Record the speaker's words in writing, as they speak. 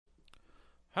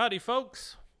Howdy,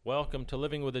 folks. Welcome to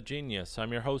Living with a Genius.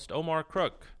 I'm your host, Omar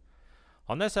Crook.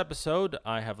 On this episode,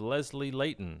 I have Leslie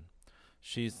Layton.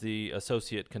 She's the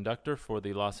associate conductor for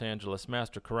the Los Angeles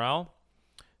Master Chorale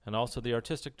and also the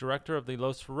artistic director of the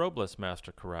Los Robles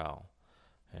Master Chorale.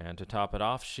 And to top it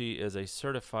off, she is a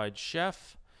certified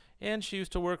chef, and she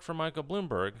used to work for Michael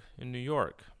Bloomberg in New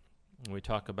York. We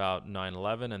talk about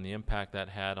 9/11 and the impact that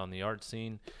had on the art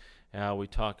scene. We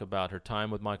talk about her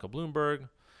time with Michael Bloomberg.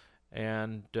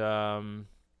 And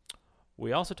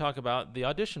we also talk about the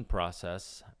audition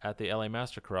process at the LA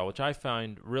Master Chorale, which I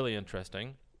find really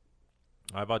interesting.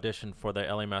 I've auditioned for the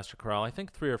LA Master Chorale, I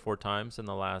think 3 or 4 times in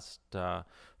the last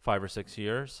 5 or 6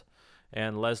 years.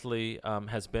 And Leslie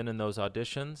has been in those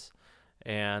auditions.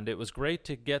 And it was great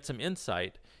to get some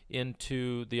insight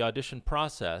into the audition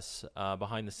process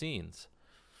behind the scenes.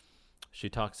 She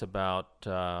talks about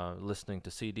listening to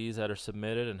CDs that are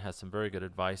submitted and has some very good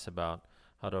advice about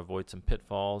how to avoid some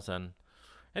pitfalls. And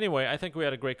anyway, I think we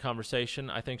had a great conversation.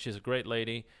 I think she's a great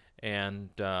lady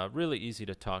and really easy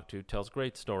to talk to, tells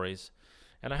great stories.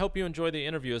 And I hope you enjoy the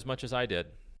interview as much as I did.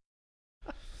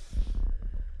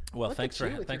 Well, thanks for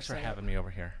having me over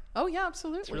here. Oh, yeah,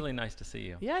 absolutely. It's really nice to see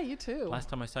you. Yeah, you too. Last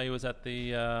time I saw you was at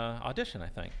the audition, I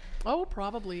think. Oh,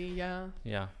 probably, yeah.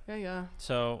 Yeah. Yeah.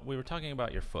 So we were talking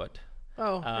about your foot.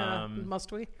 Oh,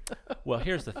 must we? Well,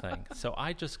 here's the thing. So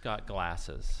I just got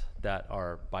glasses that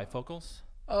are bifocals.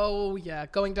 Oh, yeah.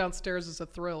 Going downstairs is a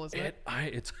thrill, isn't it?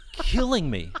 It's killing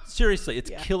me. Seriously,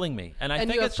 it's killing me. And I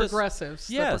think you have it's progressives.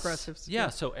 Yes. Progressives. Yeah.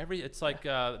 So it's like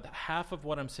half of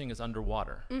what I'm seeing is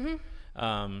underwater.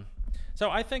 Mm-hmm. So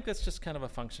I think that's just kind of a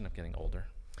function of getting older.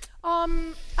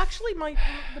 Actually,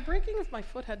 the breaking of my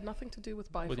foot had nothing to do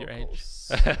with bifocals. With your age?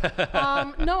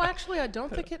 No, actually, I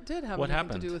don't think it did have What anything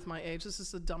happened? to do with my age. This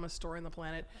is the dumbest story on the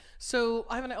planet. So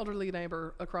I have an elderly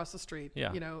neighbor across the street.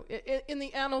 Yeah. You know, in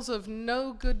the annals of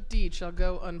no good deed shall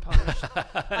go unpunished.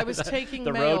 I was taking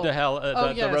the mail. road to hell.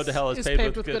 The road to hell is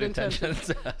paved with good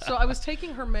intentions. So I was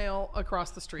taking her mail across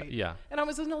the street. Yeah. And I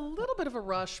was in a little bit of a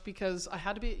rush because I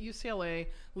had to be at UCLA.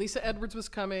 Lisa Edwards was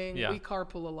coming. Yeah. We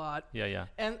carpool a lot. Yeah.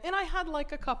 And I had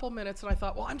like a couple minutes, and I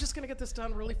thought, well, I'm just going to get this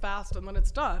done really fast, and then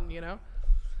it's done, you know?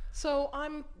 So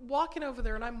I'm walking over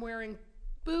there, and I'm wearing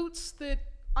boots that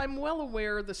I'm well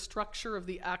aware the structure of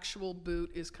the actual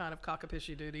boot is kind of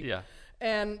cockapishy duty. Yeah.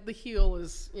 And the heel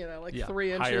is, like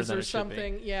 3 higher inches than or it should be.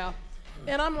 something. Yeah.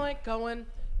 And I'm like going,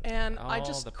 and I Oh,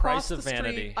 just the crossed price of the street.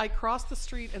 vanity. I crossed the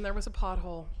street, and there was a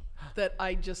pothole that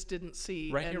I just didn't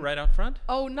see. Right and here, right out front?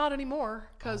 Oh, not anymore,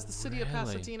 because the city of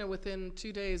really? Pasadena, within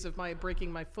 2 days of my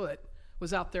breaking my foot,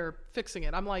 was out there fixing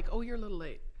it. I'm like, oh, you're a little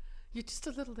late. You're just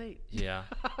a little late. Yeah.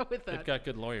 With that. They've got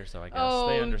good lawyers, though, I guess. Oh,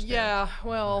 They understand. yeah.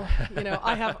 Well,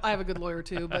 I have a good lawyer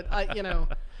too, but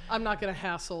I'm not going to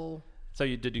hassle. So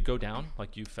did you go down? Like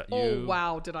Oh,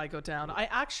 wow, did I go down? I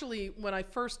actually, when I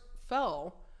first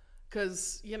fell,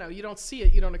 because, you don't see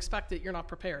it, you don't expect it, you're not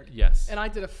prepared. Yes. And I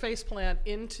did a face plant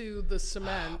into the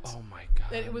cement. Oh, my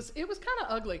God. And it was kind of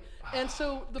ugly. And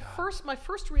so my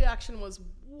first reaction was,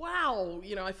 wow,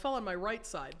 I fell on my right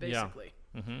side, basically.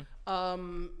 Yeah.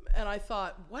 Mm-hmm. And I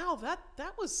thought, wow,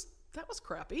 that was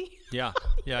crappy. Yeah.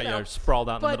 Yeah, you're sprawled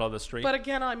out in the middle of the street. But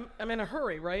again, I'm in a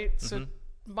hurry, right? Mm-hmm. So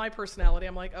my personality,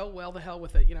 I'm like, oh, well, the hell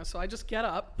with it, So I just get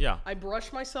up. Yeah. I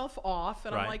brush myself off,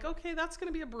 and I'm Right. like, okay, that's going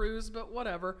to be a bruise, but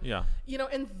whatever. Yeah.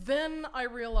 And then I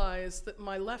realized that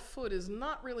my left foot is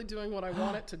not really doing what I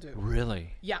want it to do. Really?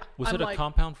 Yeah. Was I'm it a like,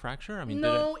 compound fracture? I mean,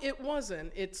 no, it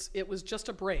wasn't. It was just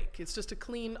a break. It's just a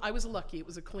clean. I was lucky. It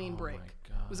was a clean break. my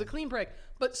God. It was a clean break.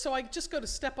 But so I just go to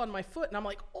step on my foot, and I'm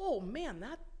like, oh man,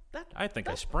 that. I think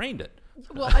I sprained it.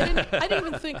 Well, I didn't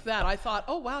even think that. I thought,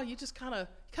 oh wow, you just kind of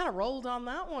rolled on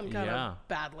that one kind of Yeah.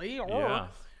 badly. Yeah.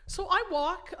 So I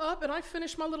walk up and I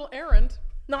finish my little errand,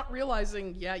 not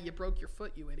realizing, yeah, you broke your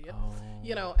foot, you idiot.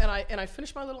 Oh. And I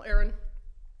finish my little errand,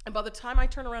 and by the time I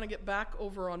turn around and get back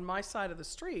over on my side of the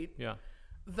street, Yeah.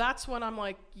 that's when I'm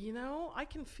like, I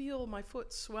can feel my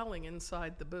foot swelling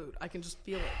inside the boot. I can just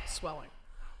feel it swelling.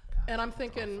 And I'm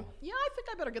thinking, I think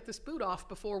I better get this boot off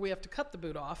before we have to cut the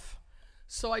boot off.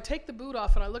 So I take the boot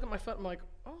off and I look at my foot and I'm like,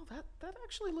 oh, that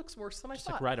actually looks worse than I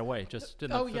thought. Like right away, just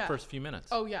in the first few minutes.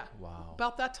 Oh, yeah. Wow.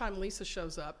 About that time, Lisa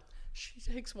shows up. She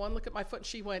takes one look at my foot and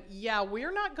she went, yeah,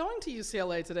 we're not going to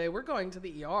UCLA today. We're going to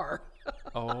the ER.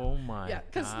 Oh, my Yeah,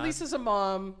 because God. Lisa's a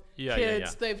mom, Yeah,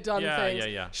 kids, yeah. they've done Yeah, things. yeah,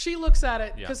 yeah. She looks at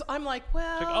it Yeah. because I'm like,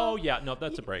 well. It's like, oh, yeah, no,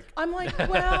 that's a break. I'm like,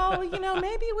 well,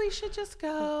 maybe we should just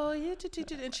go.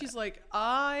 And she's like,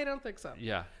 I don't think so.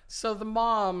 Yeah. So the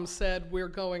mom said, we're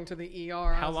going to the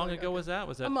ER. How long ago was that?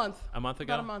 Was that a month? A month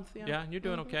ago? About a month, yeah. Yeah, and you're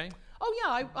doing okay? Oh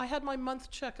yeah, I had my month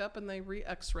checkup and they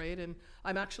X-rayed and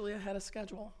I'm actually ahead of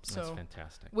schedule. So That's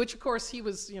fantastic. Which of course he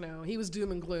was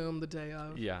doom and gloom the day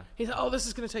of. Yeah. He said, "Oh, this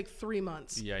is going to take 3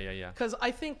 months." Yeah. Because I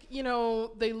think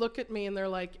they look at me and they're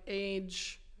like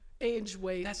age,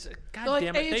 weight. That's They're God like,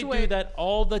 damn it. age, They weight. do that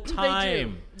all the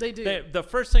time. They do. The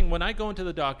first thing when I go into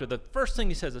the doctor, the first thing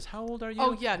he says is, "How old are you?"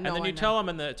 Oh, yeah, and no, then I you know. tell him,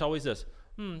 and it's always this.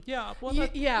 Yeah, well, well,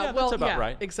 that's about yeah,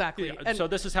 right. exactly. Yeah, And- so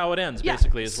this is how it ends, Yeah,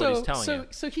 basically, is what he's telling you.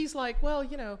 So he's like, well,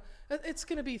 it's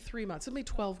going to be 3 months. It'll be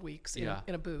 12 weeks in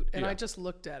a boot. And Yeah. I just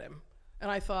looked at him and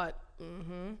I thought,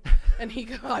 And he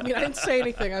I didn't say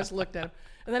anything. I just looked at him.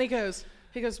 And then he goes,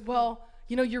 well,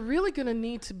 you're really going to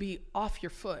need to be off your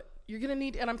foot. You're going to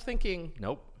need, and I'm thinking,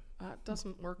 Nope. it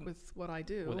doesn't work with what I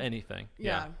do. With anything.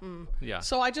 Yeah. Yeah.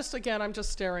 So I'm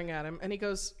just staring at him, and he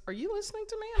goes, "Are you listening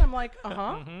to me?" And I'm like,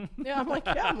 "Uh-huh." Yeah, I'm like,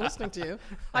 "Yeah, I'm listening to you."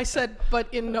 I said,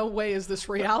 "But in no way is this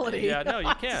reality." Yeah, no,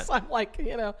 you can't. I'm like, So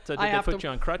did I they have put to.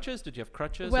 you on crutches? Did you have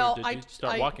crutches? Well, or did you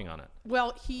start walking on it?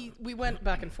 Well, we went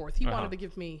back and forth. He wanted to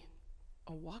give me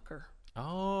a walker.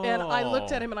 Oh. And I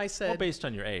looked at him and I said, well, based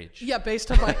on your age. Yeah,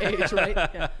 based on my age, right?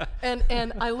 Yeah.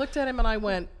 And I looked at him and I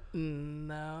went,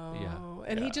 "No." Yeah.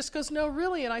 And he just goes, "No,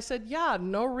 really?" And I said, "Yeah,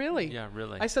 no, really." Yeah,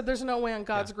 really. I said, "There's no way on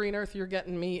God's green earth you're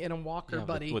getting me in a walker, Yeah,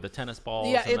 buddy." with a tennis ball.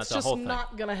 Yeah, and it's that's the just whole thing.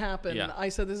 not going to happen. Yeah. I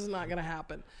said, "This is not going to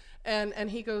happen." And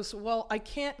he goes, "Well, I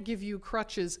can't give you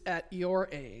crutches at your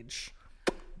age."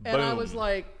 And I was Boom.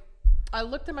 like, I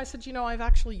looked at him, I said, "I've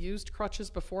actually used crutches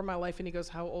before in my life." And he goes,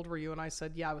 "How old were you?" And I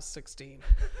said, "Yeah, I was 16.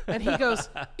 And he goes,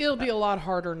 "It'll be a lot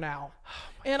harder now."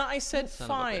 And I said, son of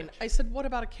a "Fine." bitch. I said, "What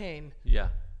about a cane?" Yeah.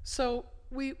 So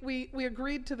we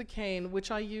agreed to the cane,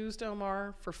 which I used,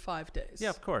 Omar, for 5 days. Yeah,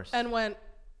 of course. And went,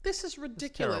 "This is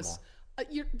ridiculous.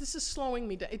 This is slowing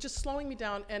me down. It's just slowing me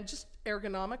down, and just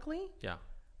ergonomically." Yeah.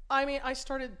 I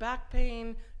started back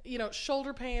pain,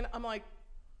 shoulder pain. I'm like,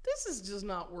 this is just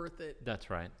not worth it. That's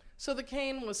right. So the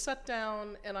cane was set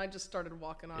down, and I just started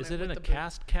walking on it. Is it with in a the boot.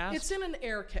 cast? It's in an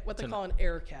air cast, what they call an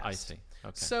air cast. I see.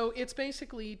 Okay. So it's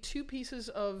basically 2 pieces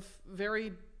of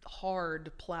very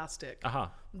hard plastic Uh-huh.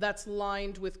 that's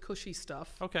lined with cushy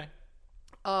stuff Okay.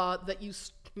 that you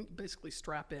basically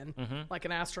strap in, like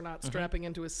an astronaut strapping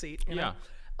into a seat. You know?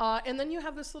 And then you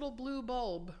have this little blue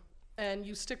bulb, and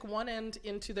you stick one end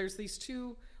into, there's these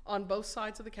 2 on both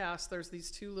sides of the cast, there's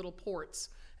these 2 little ports,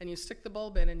 and you stick the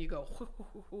bulb in and you go, and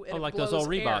Oh, it like those old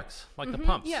blows air. Reeboks, like the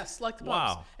pumps. Yes, like the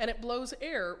Wow. pumps. And it blows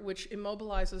air, which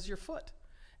immobilizes your foot.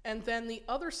 And then the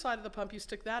other side of the pump, you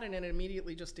stick that in and it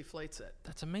immediately just deflates it.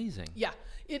 That's amazing. Yeah,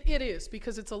 it is,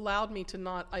 because it's allowed me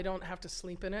to I don't have to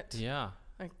sleep in it. Yeah.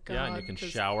 Thank Yeah, and God, you can 'cause-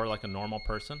 shower like a normal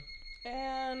person.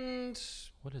 And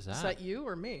What is that? is that you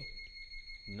or me?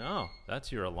 No,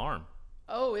 that's your alarm.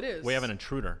 Oh, it is. We have an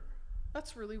intruder.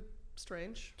 That's really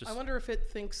strange. Just- I wonder if it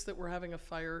thinks that we're having a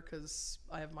fire because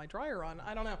I have my dryer on.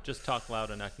 I don't know. Just talk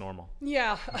loud and act normal.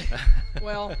 Yeah.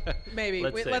 Well, maybe.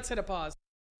 Let's Wait, see. let's hit a pause.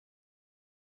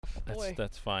 Boy.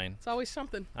 That's fine. It's always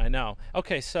something. I know.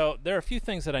 Okay, so there are a few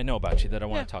things that I know about you that I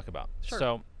want Yeah. to talk about. Sure.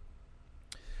 So,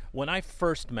 when I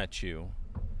first met you,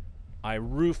 I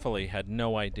ruefully had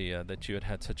no idea that you had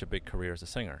had such a big career as a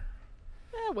singer.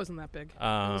 It wasn't that big. It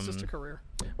was just a career.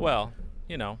 Well,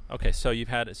 okay, so you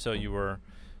had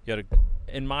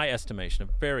in my estimation,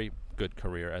 a very good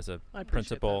career as a I appreciate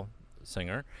principal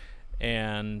singer.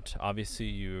 And obviously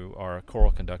you are a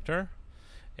choral conductor,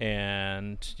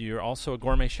 and you're also a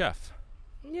gourmet chef.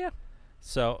 Yeah.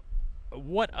 So,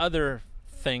 what other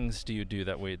things do you do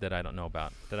that I don't know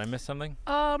about? Did I miss something?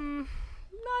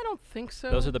 No, I don't think so.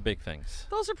 Those are the big things.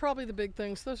 Those are probably the big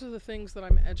things. Those are the things that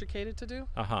I'm educated to do.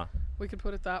 Uh-huh. We could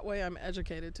put it that way. I'm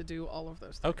educated to do all of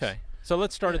those things. Okay. So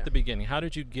let's start Yeah. at the beginning. How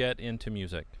did you get into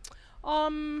music?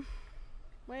 Well,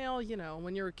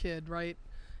 when you're a kid, right,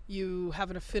 you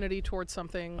have an affinity towards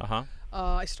something. Uh-huh.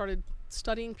 I started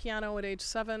studying piano at age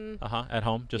 7. Uh-huh. At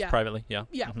home, just Yeah. privately? Yeah.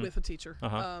 Yeah, Mhm. with a teacher.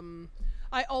 Uh-huh.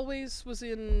 I always was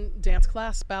in dance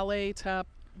class, ballet, tap,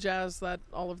 jazz,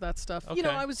 all of that stuff. Okay.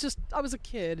 I was a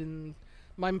kid, and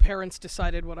my parents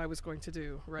decided what I was going to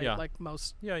do, right? Yeah. Like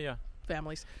most Yeah.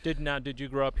 families. Did you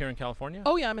grow up here in California?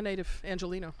 Oh yeah, I'm a native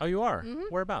Angelino. Oh, you are?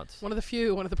 Whereabouts? One of the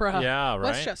few, one of the proud. Yeah, right.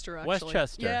 Westchester, actually.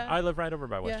 Westchester. Yeah. I live right over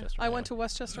by Yeah, Westchester. I went to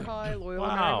Westchester High, Loyola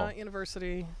Wow. Marymount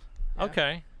University. Yeah.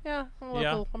 Okay. Yeah, I'm local.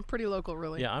 Yeah. I'm pretty local,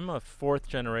 really. Yeah, I'm a 4th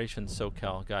generation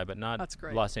SoCal guy, but not That's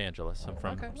great. Los Angeles. I'm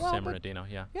from Okay. Well, San but- Bernardino.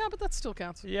 Yeah. Yeah, but that still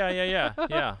counts. Yeah. Yeah.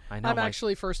 I know. I'm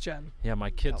actually first gen. Yeah,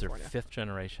 my kids California. are 5th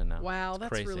generation now. Wow, It's that's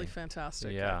crazy. really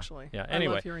fantastic, Yeah, actually. yeah. I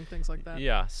Anyway. love hearing things like that.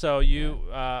 Yeah. So you,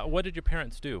 what did your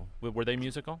parents do? Were they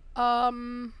musical? Well,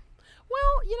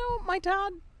 my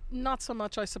dad, not so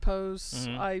much, I suppose.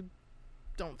 Mhm. I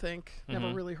don't think.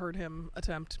 Never really heard him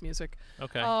attempt music.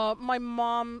 Okay. My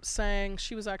mom sang.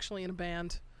 She was actually in a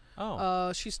band.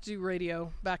 Oh. She used to do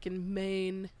radio back in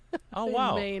Maine. Oh, in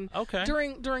wow. Maine. Okay.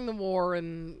 During the war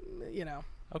and,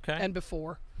 Okay. and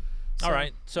before. All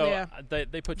right. So yeah.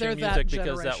 they put you in They're music that because that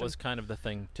generation. was kind of the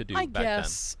thing to do I back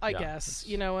guess. then. I Yeah, guess.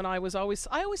 it's- And I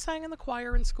always sang in the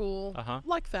choir in school.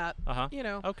 Like that. Uh-huh.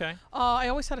 Okay. I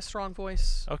always had a strong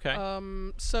voice. Okay.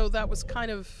 So that was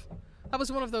that was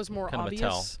one of those more Kind obvious. of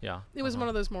a tell. Yeah. It was one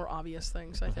of those more obvious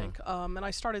things, I think. And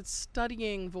I started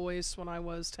studying voice when I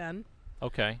was 10.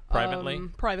 Okay. Privately?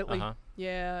 Privately. Uh-huh.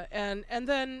 Yeah. And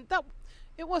then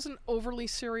it wasn't overly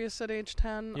serious at age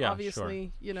 10. Yeah,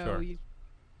 Obviously,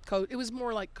 sure. it was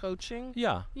more like coaching.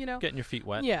 Yeah. You know. Getting your feet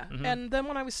wet. Yeah. Mhm. And then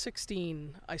when I was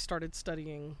 16, I started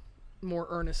studying more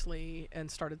earnestly and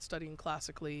started studying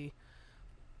classically.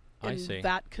 I And see.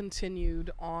 that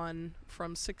continued on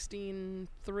from 16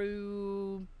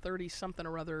 through 30 something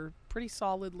or other pretty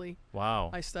solidly.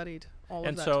 Wow. I studied all And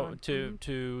of that so time.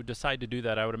 to decide to do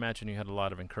that, I would imagine you had a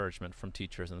lot of encouragement from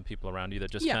teachers and the people around you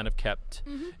that just Yeah. kind of kept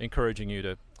encouraging you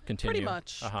to continue. Pretty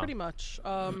much. Uh-huh. Pretty much.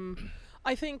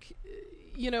 I think,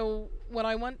 when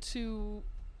I went to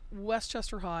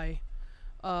Westchester High,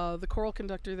 the choral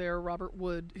conductor there, Robert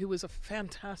Wood, who was a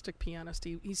fantastic pianist.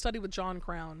 He studied with John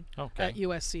Crown Okay. at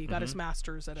USC, got his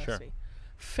master's at Sure. SC.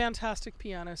 Fantastic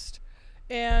pianist.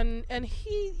 And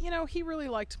he, he really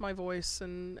liked my voice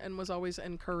and was always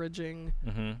encouraging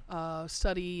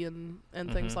study and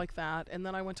things like that. And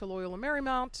then I went to Loyola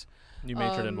Marymount. You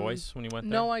majored in voice when you went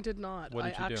there? No, I did not. What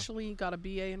did I you do? actually got a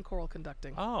BA in choral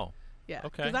conducting. Oh. Yeah.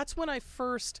 'Cause Okay. that's when I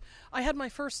had my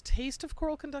first taste of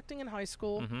choral conducting in high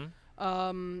school.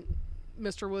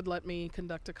 Mr. Wood let me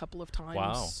conduct a couple of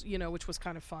times, which was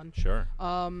kind of fun. Sure.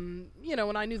 And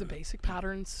I knew the basic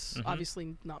patterns,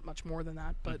 obviously not much more than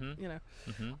that, but, then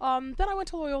I went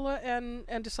to Loyola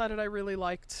and decided I really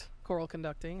liked choral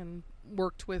conducting and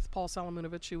worked with Paul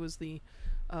Salamunovich, who was the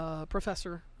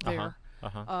professor there,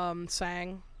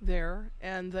 sang there,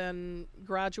 and then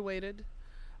graduated.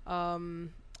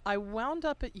 I wound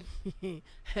up at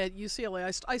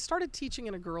UCLA. I started teaching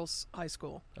in a girls' high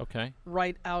school Okay.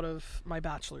 right out of my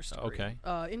bachelor's degree. Okay.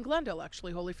 In Glendale,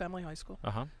 actually, Holy Family High School.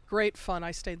 Uh-huh. Great fun.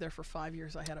 I stayed there for 5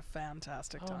 years. I had a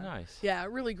fantastic time. Oh, nice. Yeah,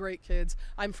 really great kids.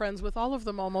 I'm friends with all of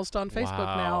them almost on Facebook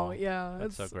now. Wow. Yeah,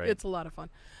 That's so great. It's a lot of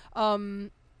fun. And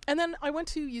then I went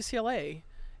to UCLA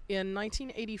in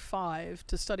 1985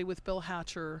 to study with Bill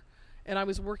Hatcher, and I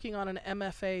was working on an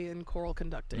MFA in choral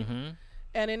conducting. Mm-hmm.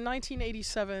 And in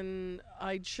 1987,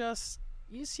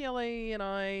 UCLA and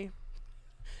I,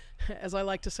 as I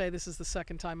like to say, this is the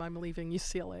second time I'm leaving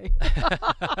UCLA.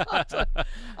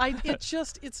 It's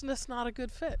just not a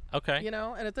good fit. Okay. And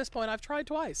at this point, I've tried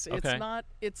twice. Okay.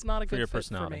 It's not a For good your fit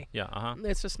personality. for me. Yeah. Uh-huh.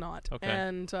 It's just not. Okay.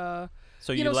 And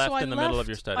So you left in the middle of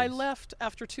your studies. I left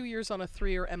after 2 years on a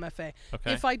 3-year MFA.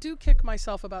 Okay. If I do kick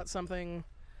myself about something,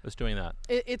 Was doing that.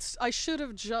 I should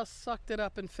have just sucked it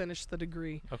up and finished the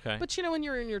degree. Okay. But when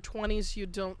you're in your 20s, you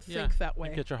don't Yeah, think that way.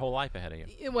 You get your whole life ahead of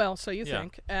you. Well, so you Yeah,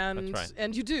 think, and that's right.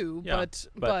 and you do, Yeah,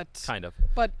 but kind of.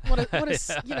 But what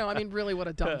is really what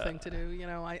a dumb thing to do.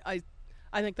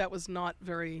 I think that was not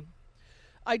very.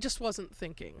 I just wasn't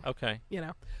thinking. Okay.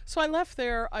 So I left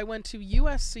there. I went to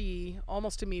USC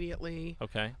almost immediately.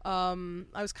 Okay.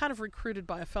 I was kind of recruited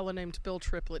by a fellow named Bill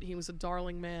Triplett. He was a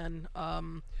darling man,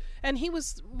 and he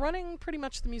was running pretty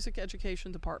much the music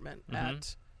education department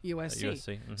at USC.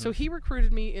 USC. So he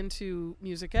recruited me into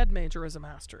music ed major as a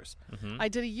master's. Mm-hmm. I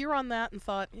did a year on that and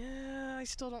thought, yeah, I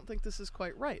still don't think this is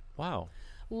quite right. Wow.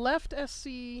 Left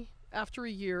SC after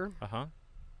a year Uh-huh.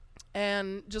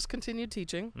 and just continued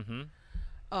teaching,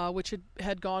 which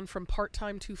had gone from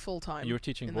part-time to full-time. You were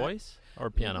teaching in that. voice or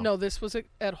piano? No, this was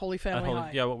at Holy Family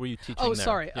High. Yeah, what were you teaching Oh, there?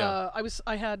 sorry. Yeah.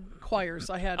 I had choirs.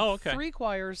 I had Oh, okay. 3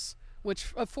 choirs,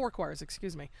 four choirs,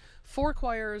 excuse me. 4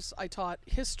 choirs. I taught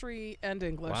history and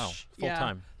English. Wow, Yeah,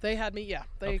 full-time. they had me. Yeah,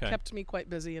 they Okay. kept me quite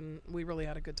busy, and we really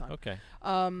had a good time. Okay.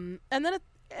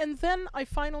 And then I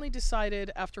finally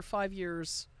decided after 5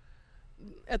 years.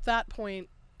 At that point,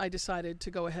 I decided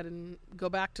to go ahead and go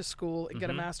back to school and get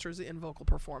a master's in vocal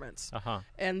performance. Uh-huh.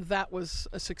 And that was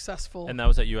a successful And that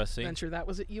was at USC? venture. That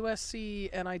was at USC,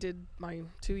 and I did my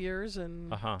 2 years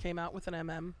and came out with an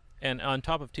MM. And on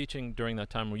top of teaching during that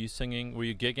time, were you singing? Were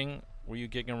you gigging? Were you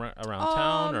gigging around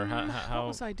town, or how What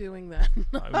was I doing then?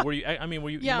 were you? I mean,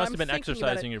 were you? Yeah, you must I'm have been thinking about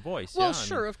exercising it. your voice. Well, yeah,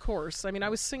 sure, of course. I mean, I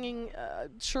was singing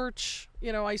church.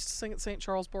 I used to sing at St.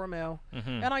 Charles Borromeo,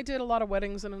 and I did a lot of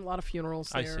weddings and a lot of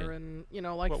funerals I see. there, and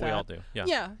like what that. we all do. Yeah.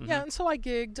 Yeah, yeah. And so I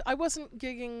gigged. I wasn't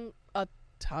gigging a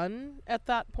ton at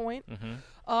that point.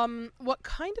 Mm-hmm. What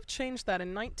kind of changed that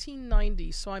in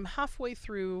 1990? So I'm halfway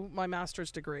through my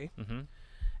master's degree, Mm-hmm.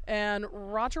 and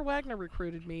Roger Wagner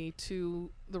recruited me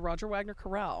to the Roger Wagner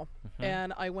Chorale,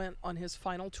 and I went on his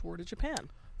final tour to Japan.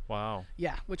 Wow.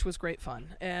 Yeah, which was great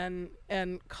fun, and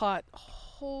caught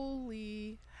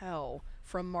holy hell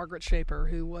from Margaret Shaper,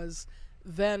 who was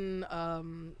then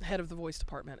head of the voice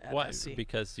department at Why? SC.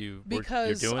 Because you're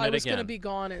Because doing I it was again. going to be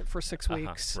gone for 6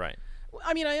 weeks. Right.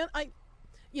 I mean, I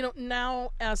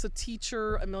now as a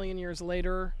teacher, a million years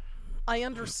later, I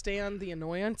understand the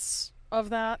annoyance of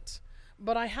that.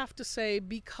 But I have to say,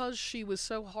 because she was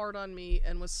so hard on me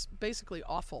and was basically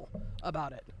awful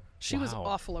about it. She was Wow.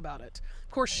 awful about it.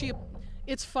 Of course,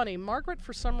 it's funny. Margaret,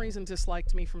 for some reason,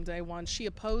 disliked me from day one. She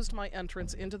opposed my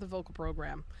entrance into the vocal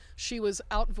program. She was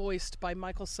outvoiced by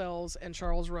Michael Sells and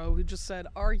Charles Rowe, who just said,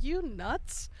 "Are you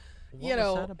nuts?" What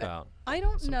was that about? I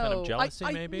don't Some know. kind of jealousy,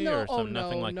 maybe, no, or oh,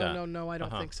 nothing like that? No, I don't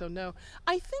Uh-huh. think so. No,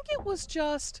 I think it was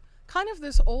just kind of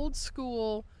this old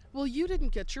school. Well, you didn't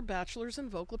get your bachelor's in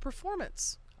vocal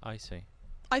performance. I see.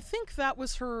 I think that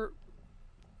was her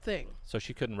thing. So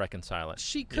she couldn't reconcile it.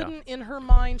 She Yeah. couldn't, in her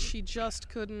mind, she just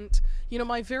couldn't.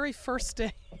 My very first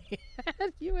day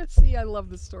at USC, I love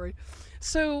this story.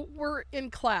 So we're in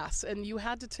class, and you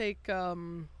had to take,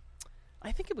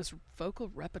 I think it was vocal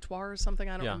repertoire or something,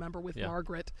 I don't Yeah, remember, with yeah.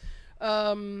 Margaret.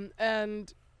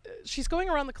 And she's going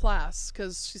around the class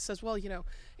because she says, well,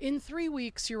 in 3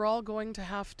 weeks, you're all going to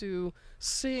have to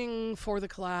sing for the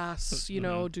class,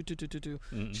 do.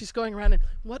 She's going around and,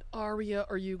 what aria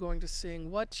are you going to sing?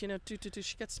 What, do.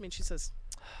 She gets to me and she says,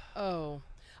 oh,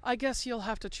 I guess you'll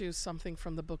have to choose something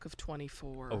from the Book of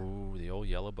 24. Oh, the old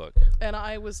yellow book. And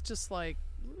I was just like,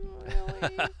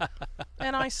 really?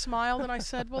 And I smiled and I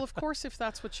said, well, of course, if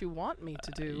that's what you want me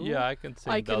to do. Yeah, I can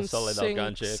sing I Del can Sole del sing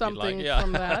Gange if you'd something like. Yeah.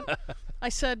 from that. I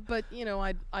said, but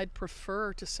I'd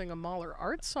prefer to sing a Mahler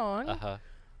art song. Uh-huh.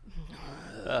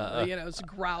 It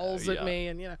growls at yeah. me,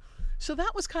 and so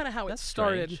that was kind of how That's it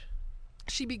started. strange.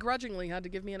 She begrudgingly had to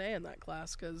give me an A in that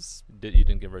class because You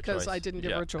didn't give her a choice. I didn't give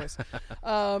Yeah. her a choice.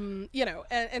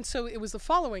 And so it was the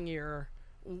following year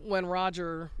when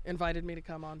Roger invited me to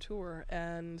come on tour,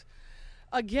 and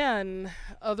again,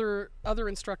 other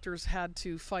instructors had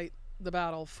to fight the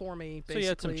battle for me. Basically, So you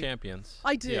had some champions.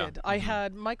 I did. Yeah. I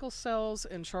had Michael Sells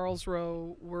and Charles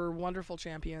Rowe were wonderful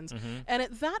champions, Mm-hmm. and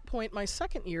at that point, my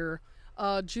second year,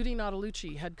 Judy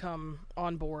Nautalucci had come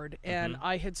on board, and Mm-hmm.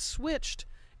 I had switched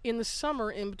in the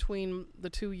summer in between the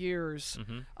 2 years.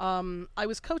 I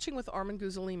was coaching with Armin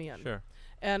Guzalimian. Mm-hmm. Sure.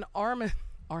 And Armin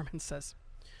says,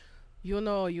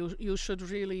 you should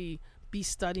really be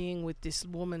studying with this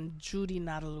woman, Judy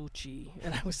Nautalucci.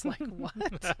 And I was like,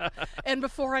 what? And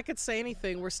before I could say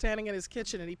anything, we're standing in his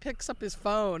kitchen, and he picks up his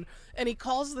phone, and he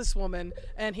calls this woman,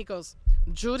 and he goes,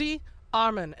 Judy,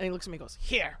 Armin. And he looks at me and goes,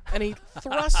 here. And he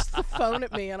thrusts the phone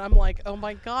at me, and I'm like, oh,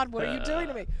 my God, what are you doing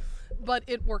to me? But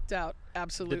it worked out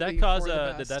absolutely. Did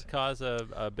that best. cause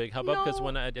a big hubbub? Because No.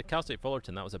 when at Cal State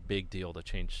Fullerton, that was a big deal to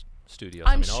change studios.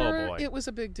 I'm I mean, sure oh boy. it was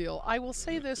a big deal. I will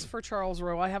say this for Charles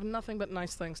Rowe. I have nothing but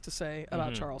nice things to say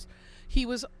about Charles. He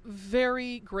was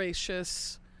very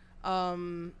gracious.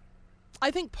 I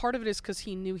think part of it is because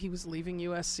he knew he was leaving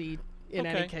USC in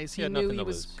any Okay. case. He He had knew nothing he to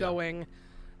was lose, yeah. going.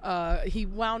 He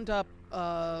wound up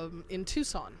in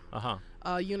Tucson,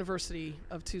 Uh-huh. University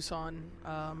of Tucson,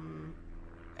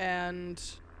 and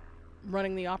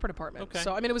running the opera department. Okay.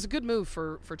 So, I mean, it was a good move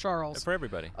for Charles. For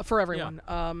everybody. For everyone.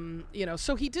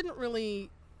 So he didn't really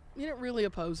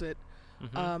oppose it.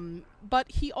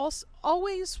 But he also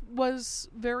always was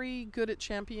very good at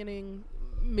championing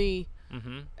me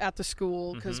at the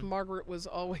school, because Margaret was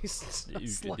always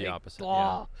just The like, opposite.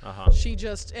 blah. Yeah. Uh-huh.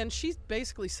 She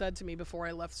basically said to me before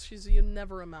I left, you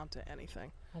never amount to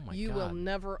anything. Oh my You God. will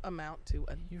never amount to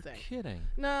a You're thing. kidding.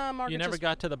 Nah, Margaret You never just,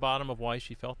 got to the bottom of why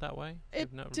she felt that way?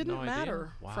 it No didn't idea?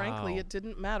 matter. Wow. Frankly, it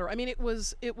didn't matter. I mean, it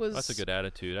was. That's a good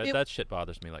attitude. it- That shit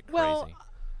bothers me like Well, crazy.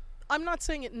 I'm not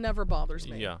saying it never bothers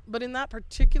me. Yeah. But in that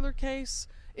particular case,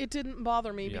 it didn't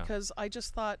bother me Yeah. because I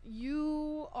just thought,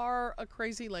 you are a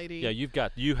crazy lady. Yeah,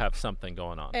 you have something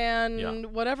going on. And Yeah.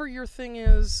 whatever your thing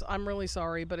is, I'm really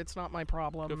sorry, but it's not my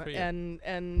problem. Good for you. And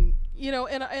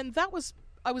that was,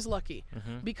 I was lucky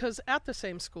because at the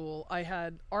same school I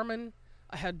had Armin,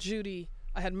 I had Judy,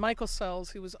 I had Michael Sells,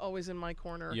 who was always in my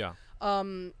corner. Yeah.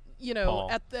 Paul. Paul.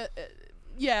 At the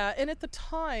yeah, and at the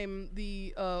time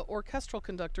the orchestral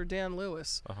conductor Dan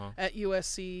Lewis at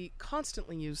USC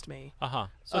constantly used me.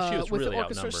 So she was with really the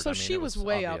orchestra. outnumbered. So I mean, she it was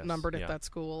way obvious. outnumbered Yeah. at that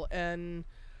school, and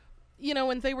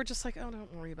and they were just like, oh,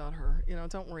 don't worry about her.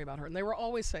 Don't worry about her. And they were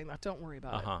always saying that, don't worry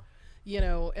about it.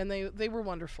 and they were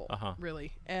wonderful,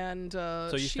 really. And so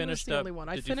you she finished was the up, only one.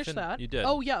 I did you finished that. You did?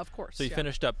 Oh, yeah, of course. So you yeah.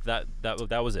 finished up that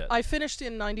was it? I finished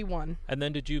in 91. And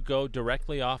then did you go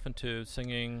directly off into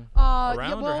singing Yeah,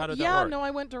 around, well, or how did that work? no,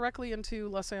 I went directly into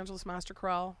Los Angeles Master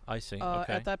Chorale. I see,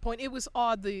 okay. At that point. It was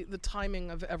odd, the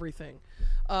timing of everything.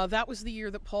 That was the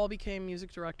year that Paul became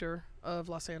music director of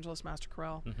Los Angeles Master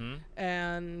Chorale.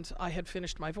 And I had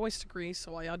finished my voice degree,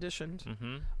 so I auditioned.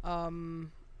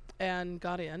 And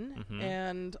got in,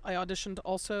 and I auditioned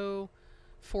also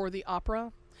for the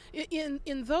opera.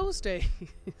 In those days,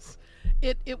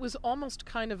 it was almost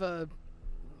kind of a,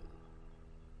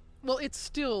 well, it's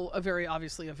still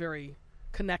obviously a very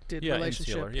connected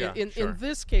relationship. Insular, in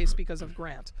this case, because of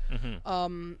Grant.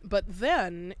 But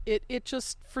then it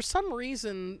just, for some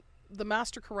reason, the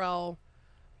Master Chorale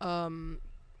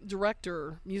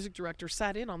music director,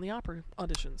 sat in on the opera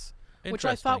auditions. Which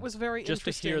I thought was very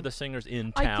interesting. Just to hear the singers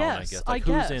in town, I guess. Like,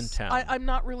 who's in town? I'm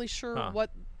not really sure what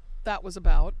that was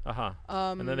about.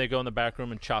 And then they go in the back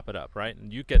room and chop it up, right?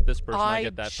 And you get this person, I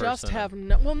get that person. I just have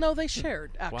no, they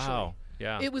shared, actually. Wow,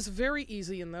 yeah. It was very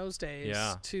easy in those days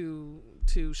to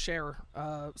share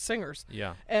singers.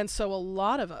 Yeah. And so a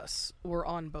lot of us were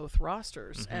on both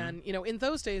rosters. And, in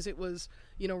those days it was,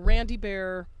 Randy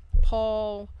Bear,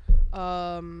 Paul,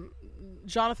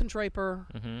 Jonathan Draper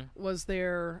was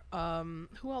there.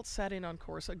 Who else sat in on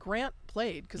chorus? Grant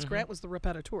played, because Grant was the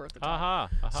repetiteur at the time.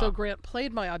 So Grant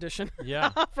played my audition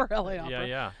for LA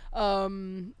Opera.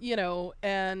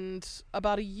 And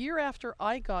about a year after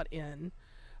I got in,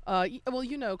 well,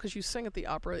 because you sing at the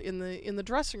opera, in the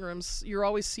dressing rooms, you're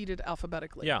always seated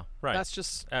alphabetically. Yeah, right. That's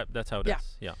just that's how it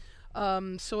is. Yeah.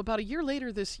 So about a year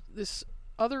later, this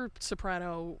other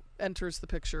soprano enters the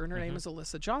picture, and her name is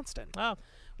Alyssa Johnston. Oh.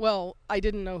 Well, I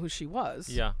didn't know who she was.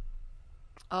 Yeah.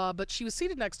 But she was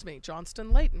seated next to me,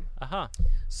 Johnston Layton.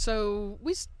 So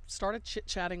we started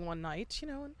chit-chatting one night,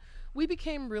 and we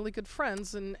became really good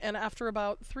friends. And after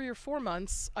about 3 or 4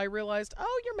 months, I realized,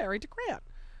 oh, you're married to Grant.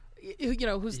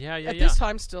 Who's at this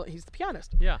time still, he's the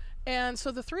pianist. Yeah. And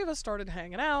so the three of us started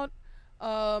hanging out.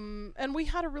 And we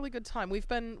had a really good time. We've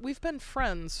been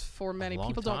friends for many.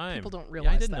 People don't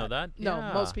realize I didn't know that. No,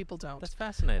 most people don't. That's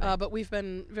fascinating. But we've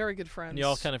been very good friends. And you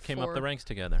all kind of came up the ranks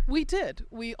together. We did.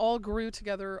 We all grew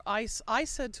together. I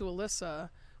said to Alyssa,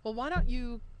 well, why don't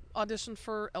you audition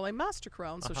for LA Master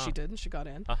Chorale? And so she did, and she got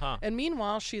in. And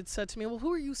meanwhile, she had said to me, well,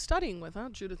 who are you studying with?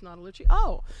 Judith Nautalucci.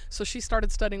 Oh, so she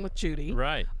started studying with Judy.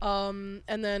 Right. And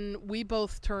then we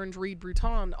both turned Reed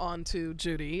Bruton onto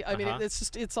Judy. I mean,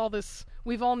 it's all this.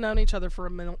 We've all known each other for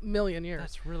a million years.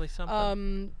 That's really something.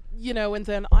 And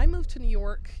then I moved to New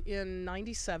York in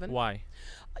 97. Why?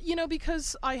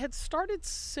 Because I had started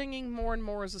singing more and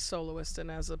more as a soloist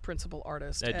and as a principal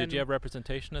artist. Did you have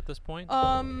representation at this point?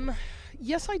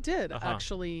 Yes, I did,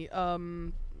 actually.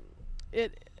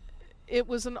 It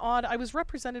was an odd... I was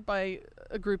represented by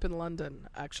a group in London,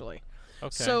 actually.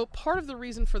 Okay. So part of the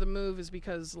reason for the move is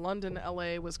because London,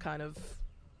 LA was kind of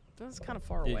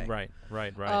far away. Right.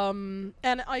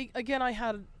 And I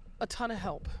had a ton of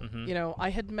help. I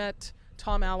had met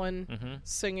Tom Allen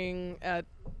singing at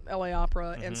LA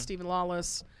Opera and Stephen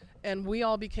Lawless, and we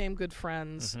all became good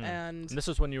friends. And this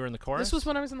was when you were in the chorus? This was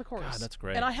when I was in the chorus. God, that's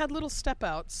great. And I had little step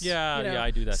outs. Yeah,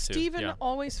 I do that too. Stephen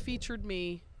always featured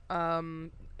me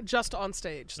just on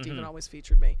stage. Stephen always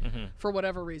featured me for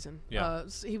whatever reason. Yeah.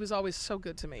 He was always so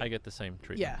good to me. I get the same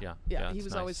treatment. Yeah, he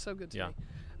was always so good to me.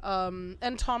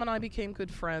 And Tom and I became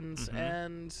good friends,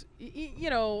 and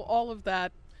all of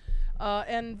that.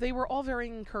 And they were all very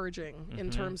encouraging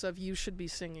in terms of, you should be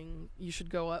singing, you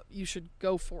should go up, you should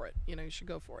go for it, you should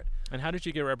go for it. And how did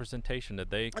you get representation?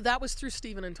 Did they? That was through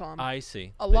Stephen and Tom. I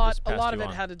see. A lot of it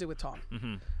had to do with Tom,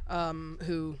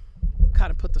 who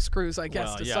kind of put the screws, I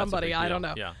guess, to somebody. I don't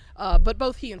know. Yeah. But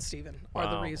both he and Stephen are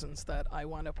the reasons that I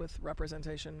wound up with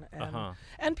representation.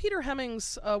 And Peter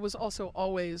Hemmings was also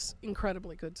always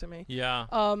incredibly good to me. Yeah.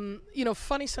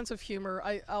 Funny sense of humor.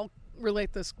 I'll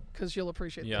relate this because you'll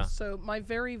appreciate this. So my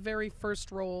very, very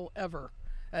first role ever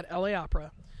at LA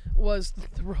Opera was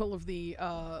the role of the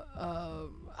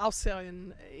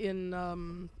Alcyon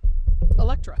in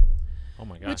Electra. Oh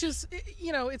my gosh. Which is,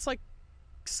 it's like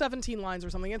 17 lines or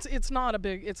something. It's not a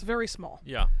big, it's very small.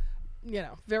 Yeah.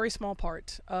 Very small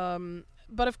part.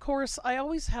 But of course, I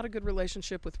always had a good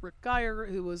relationship with Rick Geyer,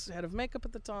 who was head of makeup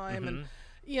at the time, and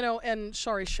and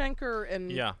Shari Schenker,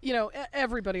 and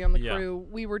everybody on the crew.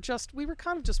 We were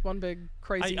kind of just one big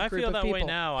crazy group of people. I feel that way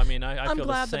now. I mean, I I'm feel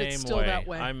glad the same that it's still way. that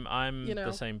way. I'm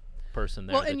the same. person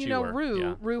there. Well, that and you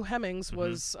were, Rue Hemmings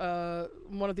was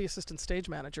one of the assistant stage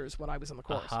managers when I was in the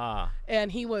course. Aha.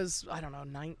 And he was, I don't know,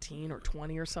 19 or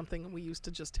 20 or something, and we used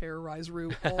to just terrorize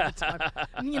Rue all the time.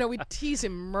 And, we'd tease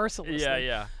him mercilessly.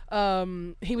 Yeah.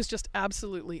 He was just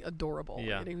absolutely adorable.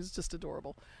 Yeah. And he was just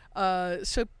adorable.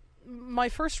 So my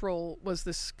first role was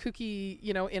this kooky,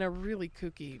 in a really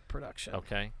kooky production.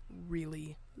 Okay.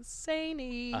 Really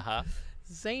zany. Uh-huh.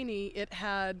 Zany. It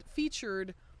had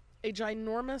featured a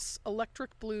ginormous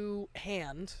electric blue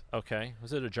hand. Okay.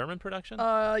 Was it a German production?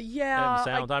 Yeah.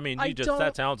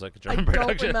 That sounds like a German I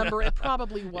production. don't remember. It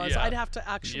probably was. Yeah. I'd have to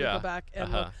actually go back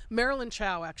and look. Marilyn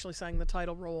Chow actually sang the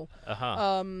title role.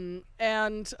 And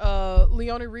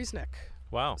Leonie Riesnick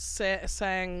Wow.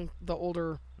 sang the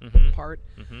older part.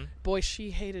 Mm-hmm. Boy,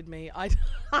 she hated me.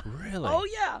 Really? Oh,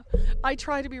 yeah. I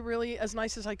tried to be really as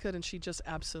nice as I could, and she just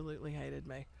absolutely hated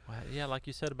me. Well, yeah, like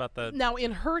you said about the... Now,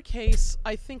 in her case,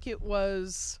 I think it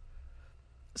was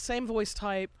same voice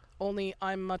type, only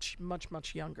I'm much, much,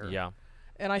 much younger. Yeah.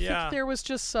 And I think there was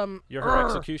just some... You're her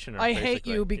executioner, I hate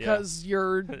you because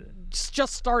you're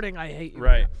just starting. I hate you.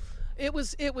 Right. It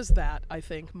was that, I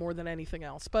think, more than anything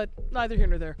else. But neither here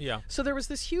nor there. Yeah. So there was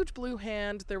this huge blue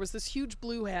hand. There was this huge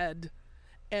blue head.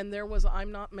 And there was,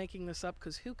 I'm not making this up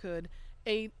because who could,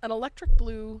 an electric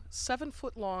blue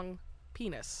 7-foot-long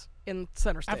penis in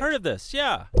center stage. I've heard of this,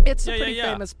 yeah. It's a pretty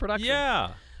famous production.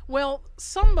 Yeah. Well,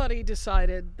 somebody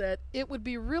decided that it would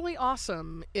be really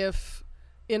awesome if,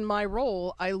 in my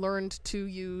role, I learned to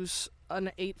use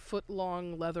an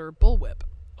 8-foot-long leather bullwhip.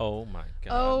 Oh, my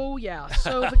God. Oh, yeah.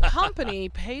 So the company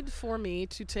paid for me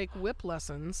to take whip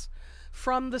lessons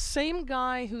from the same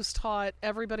guy who's taught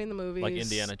everybody in the movies. Like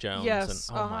Indiana Jones. Yes.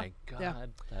 And, my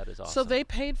God. That is awesome. So they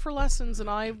paid for lessons, and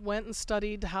I went and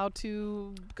studied how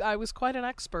to... I was quite an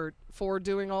expert for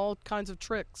doing all kinds of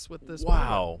tricks with this.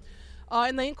 Wow.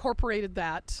 And they incorporated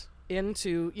that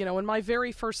into, in my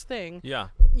very first thing. Yeah.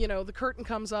 The curtain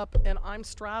comes up, and I'm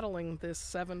straddling this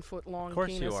 7-foot-long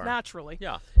penis naturally.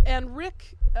 Yeah. And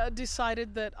Rick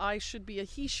decided that I should be a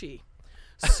he-she.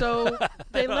 So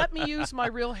they let me use my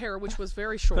real hair, which was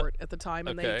very short at the time,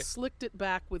 and they slicked it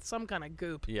back with some kind of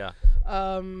goop. Yeah.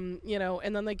 And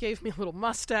then they gave me a little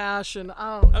mustache, and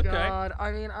God.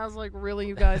 I mean, I was like, really,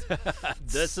 you guys?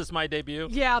 This is my debut?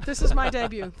 Yeah, this is my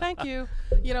debut. Thank you.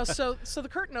 So the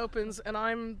curtain opens, and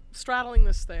I'm straddling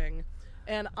this thing,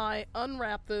 and I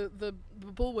unwrap the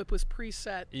bullwhip was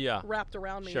preset, wrapped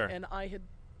around me, and I had...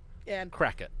 and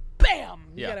crack it.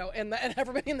 Bam! And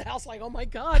everybody in the house like, oh my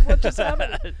God, what just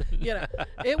happened?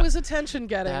 It was attention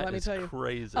getting. Let me tell you,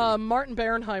 crazy. Martin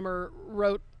Barenheimer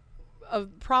wrote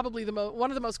probably one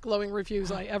of the most glowing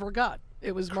reviews I ever got.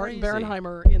 It was Martin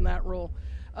Barenheimer in that role.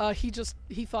 He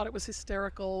thought it was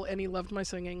hysterical, and he loved my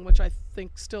singing, which I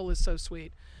think still is so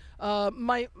sweet.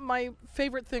 My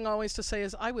favorite thing always to say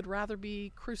is I would rather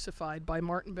be crucified by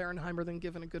Martin Barenheimer than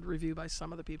given a good review by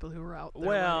some of the people who are out there.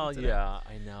 Well, yeah,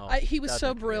 I know. He was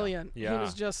so brilliant. Yeah. He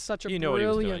was just such a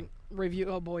brilliant review.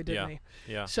 Oh boy, didn't he?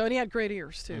 Yeah. So, and he had great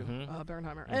ears too,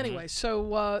 Barenheimer. Anyway,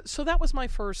 so that was my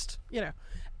first.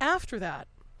 After that,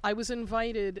 I was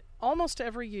invited almost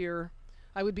every year.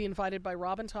 I would be invited by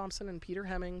Robin Thompson and Peter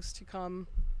Hemmings to come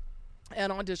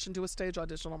and audition, do a stage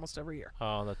audition almost every year.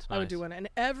 Oh, that's nice. I would do one. And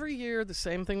every year the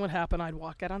same thing would happen. I'd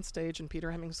walk out on stage and Peter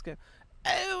Hemmings would go,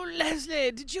 "Oh,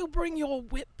 Leslie, did you bring your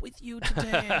whip with you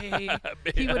today?"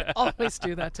 He would always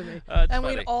do that to me. And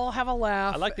funny. We'd all have a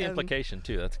laugh. I like the implication,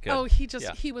 too. That's good. Oh,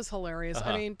 he was hilarious.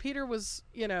 I mean, Peter was,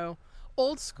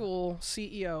 old school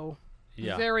CEO,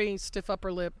 very stiff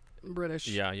upper lip, British.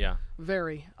 Yeah.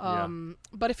 Very.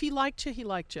 But if he liked you, he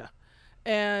liked you.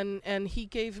 And he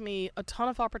gave me a ton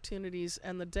of opportunities.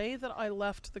 And the day that I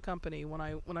left the company, when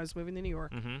I was moving to New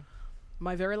York,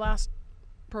 my very last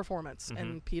performance,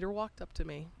 and Peter walked up to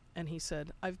me and he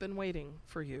said, "I've been waiting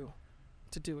for you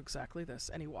to do exactly this,"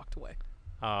 and he walked away.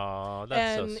 Oh,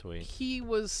 that's so sweet.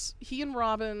 He and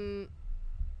Robin,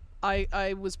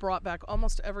 I was brought back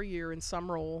almost every year in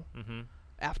some role.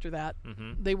 After that,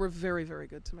 they were very, very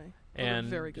good to me. And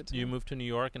very good to you moved to New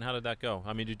York, and how did that go?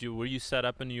 I mean, were you set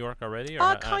up in New York already?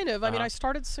 Or kind of. I mean, I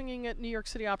started singing at New York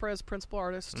City Opera as principal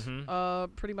artist,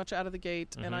 pretty much out of the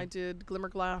gate, and I did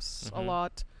Glimmerglass a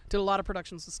lot. Did a lot of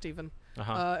productions with Stephen,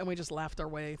 and we just laughed our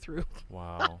way through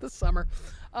the summer.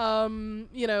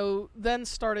 Then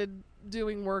started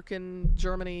doing work in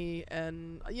Germany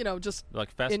and, just like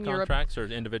fest in contracts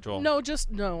Europe. Or individual?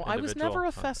 No, I was never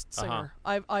a fest singer.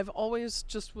 I've always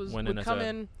just would come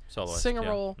in, soloist, sing a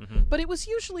role, but it was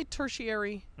usually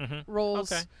tertiary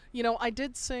roles. Okay. I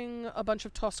did sing a bunch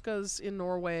of Toscas in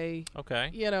Norway.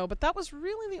 Okay. But that was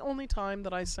really the only time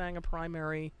that I sang a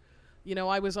primary You know,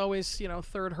 I was always, you know,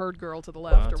 third herd girl to the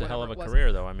Well, left or that's a whatever hell of a it was.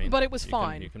 career, though. I mean, But it was you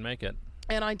fine. You can make it.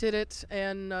 And I did it.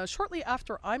 And shortly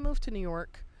after I moved to New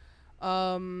York,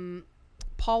 Paula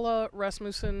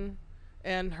Rasmussen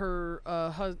and her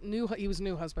he was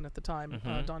new husband at the time,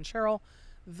 Don Sherrill,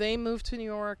 they moved to New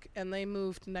York, and they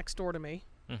moved next door to me.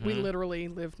 We literally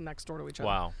lived next door to each other.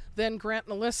 Wow. Then Grant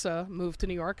and Alyssa moved to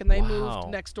New York, and they Wow. moved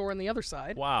next door on the other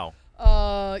side. Wow.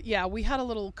 Yeah, we had a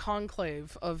little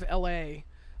conclave of L.A.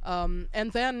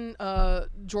 And then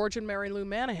George and Mary Lou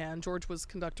Manahan, George was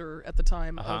conductor at the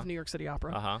time of New York City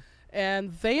Opera,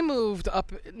 and they moved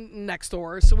up next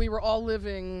door. So we were all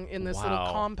living in this little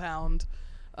Wow. compound.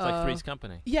 It's like Three's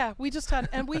Company. Yeah, we just had,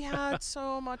 and we had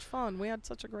so much fun. We had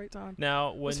such a great time.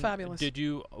 Now, was fabulous.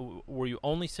 were you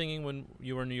only singing when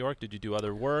you were in New York? Did you do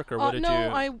other work, or what did no, you?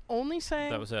 I only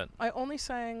sang. That was it. I only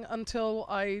sang until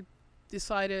I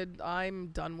decided I'm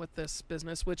done with this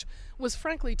business, which was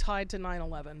frankly tied to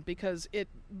 9/11, because it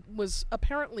was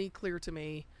apparently clear to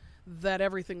me that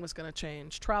everything was going to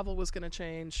change. Travel was going to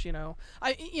change. You know,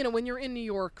 when you're in New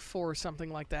York for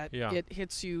something like that, it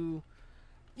hits you.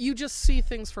 You just see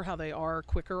things for how they are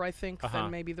quicker, I think,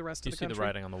 than maybe the rest of the country. You see the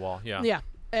writing on the wall. Yeah. Yeah.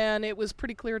 And it was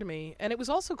pretty clear to me. And it was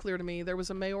also clear to me there was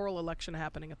a mayoral election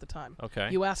happening at the time. Okay.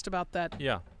 You asked about that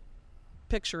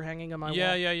picture hanging on my wall.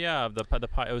 Yeah.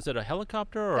 Was it a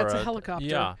helicopter or? That's a helicopter.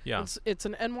 Yeah. It's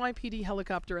an NYPD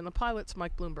helicopter, and the pilot's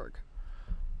Mike Bloomberg.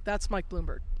 That's Mike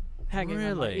Bloomberg hanging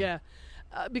on my, Really?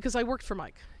 because I worked for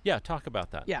Mike. Yeah. Talk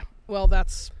about that. Yeah. Well,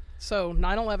 that's... So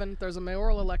 9/11, there's a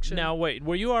mayoral election. Now wait,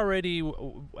 had you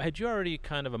already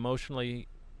kind of emotionally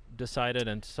decided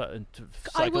and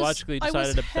psychologically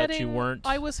decided that you weren't?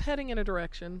 I was heading in a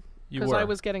direction because I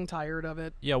was getting tired of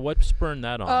it. Yeah, what spurred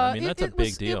that on? I mean, that's a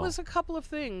big deal. It was a couple of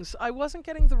things. I wasn't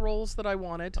getting the roles that I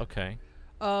wanted. Okay.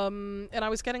 And I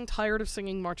was getting tired of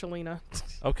singing Marcellina.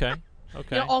 Okay.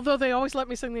 You know, although they always let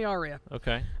me sing the aria.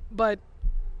 Okay. But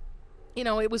you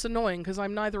know, it was annoying because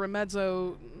I'm neither a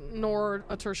mezzo nor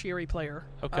a tertiary player.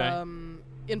 Okay.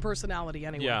 In personality,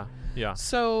 anyway. Yeah.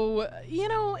 So you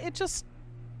know, it just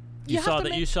you saw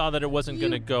that it wasn't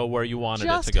going to go where you wanted it to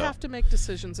go. Just have to make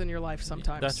decisions in your life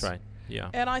sometimes. That's right. Yeah.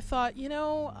 And I thought, you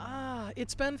know,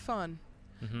 it's been fun.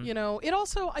 You know, it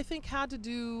also I think had to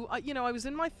do. You know, I was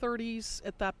in my 30s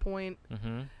at that point,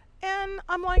 and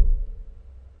I'm like.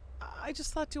 I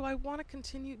just thought, do I want to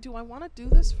continue? Do I want to do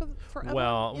this forever?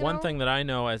 Well, one thing that I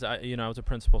know, as I was a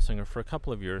principal singer for a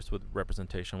couple of years with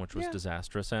Representation, which was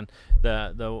disastrous. And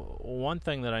the one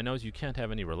thing that I know is you can't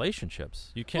have any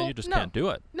relationships. You can't. You just can't do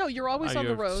it. No, you're always on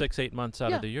the road. 6-8 months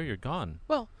out of the year, you're gone.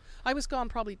 Well, I was gone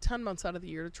probably 10 months out of the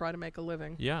year to try to make a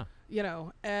living. Yeah. You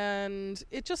know, and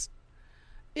it just,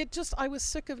 I was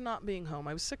sick of not being home.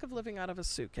 I was sick of living out of a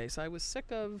suitcase. I was sick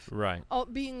of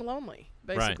being lonely,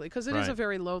 basically, because it is a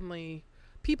very lonely.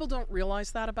 People don't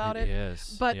realize that about it. It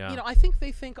is. But you know, I think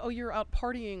they think, oh, you're out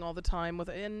partying all the time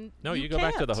and no, you go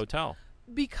back to the hotel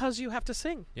because you have to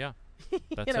sing. Yeah.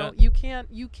 That's you know, it.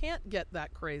 you can't get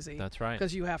that crazy. That's right.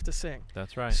 Because you have to sing.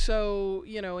 That's right. So,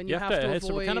 you know, and you have to it's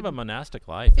avoid. It's kind of a monastic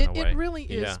life in a way. It really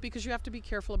is, because you have to be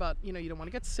careful about, you know, you don't want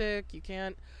to get sick. You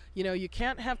can't, you know, you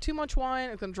can't have too much wine.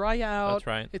 It's going to dry you out. That's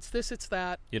right. It's this, it's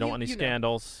that. You don't want any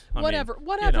scandals. Whatever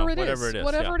it is.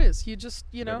 Whatever it is. You just,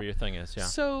 you know. Whatever your thing is, yeah.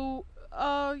 So,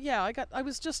 I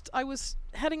was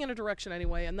heading in a direction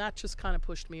anyway, and that just kind of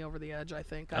pushed me over the edge, I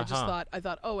think. I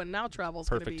thought, oh, and now travel's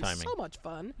going to be so much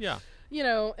fun. Yeah. You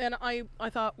know, and I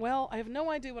thought, well, I have no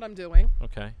idea what I'm doing.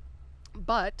 Okay.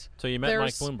 But so you met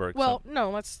Mike Bloomberg. Well,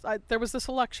 no, there was this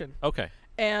election. Okay.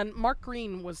 And Mark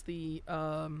Green was the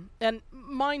and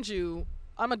mind you,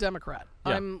 I'm a Democrat.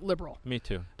 Yeah. I'm liberal. Me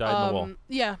too. Dyed in the wool.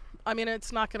 Yeah. I mean,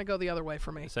 it's not going to go the other way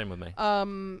for me. Same with me.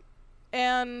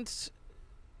 And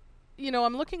you know,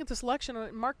 I'm looking at this election,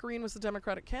 and Mark Green was the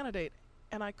Democratic candidate,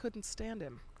 and I couldn't stand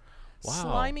him. Wow.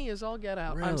 Slimy as all get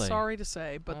out. Really? I'm sorry to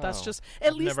say, but that's just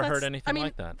I've never heard anything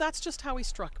like that. That's just how he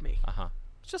struck me.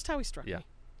 It's just how he struck me.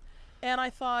 And I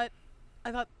thought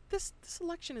this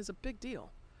election is a big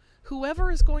deal.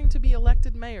 Whoever is going to be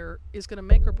elected mayor is going to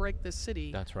make or break this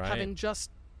city. That's right. Having just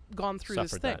gone through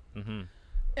this thing. Mm-hmm.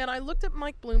 And I looked at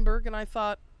Mike Bloomberg and I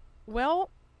thought,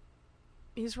 well,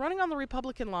 he's running on the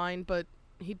Republican line, but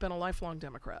he'd been a lifelong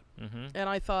Democrat. Mm-hmm. And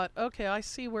I thought, okay, I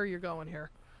see where you're going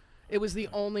here. It was the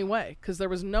only way, because there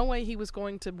was no way he was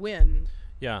going to win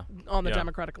on the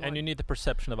Democratic line. And you need the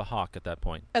perception of a hawk at that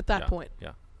point. At that point.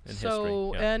 Yeah. In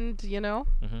history. Yeah. And, you know,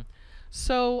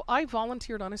 so I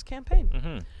volunteered on his campaign.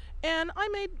 Mm-hmm. And I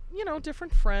made, you know,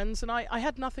 different friends, and I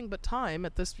had nothing but time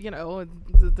at this, you know,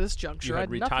 this juncture. You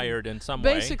had retired in some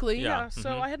way. Basically,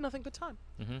 so I had nothing but time.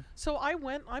 Mm-hmm. So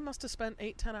I must have spent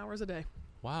 8-10 hours a day.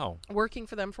 Wow. Working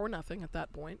for them for nothing at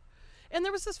that point. And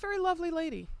there was this very lovely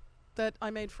lady that I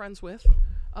made friends with,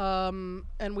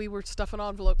 and we were stuffing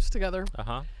envelopes together.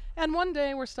 Uh-huh. And one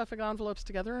day we're stuffing envelopes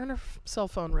together, and her cell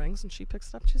phone rings, and she picks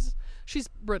it up. She's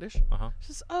British. Uh-huh. She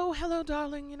says, "Oh, hello,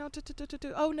 darling. You know,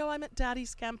 oh no, I'm at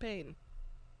Daddy's campaign."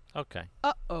 Okay.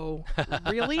 Uh-oh,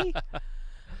 really?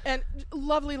 And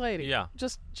lovely lady. Yeah.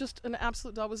 Just an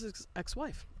absolute. That was his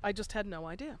ex-wife. I just had no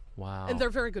idea. Wow. And they're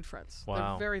very good friends. Wow.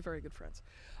 They're very, very good friends.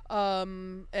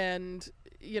 And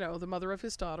the mother of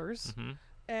his daughters. Mm-hmm.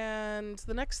 And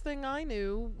the next thing I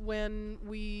knew, when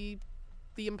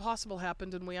the impossible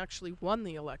happened and we actually won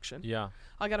the election. Yeah.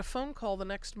 I got a phone call the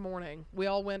next morning. We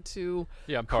all went to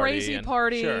crazy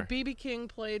party. Sure. B.B. King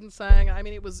played and sang. I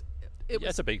mean, it was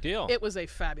It's a big deal. It was a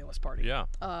fabulous party. Yeah.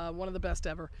 One of the best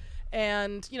ever.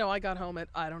 And, I got home at,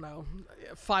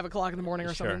 5 o'clock in the morning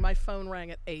or Sure. something. My phone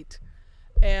rang at 8.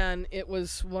 And it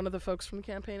was one of the folks from the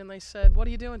campaign, and they said, "What are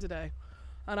you doing today?"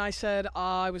 And I said,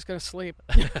 "I was going to sleep."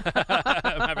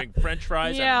 I'm having French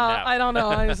fries and a nap. I don't know.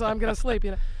 I'm going to sleep,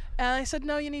 And I said,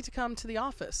 "No, you need to come to the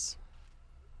office."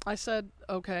 I said,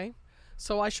 "Okay."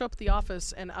 So I show up at the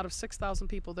office, and out of 6,000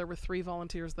 people, there were 3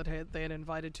 volunteers that they had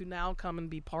invited to now come and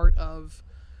be part of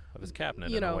his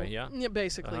cabinet in a way, yeah. Yeah,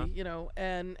 basically, Uh-huh.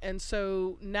 And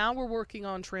so now we're working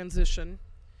on transition.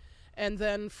 And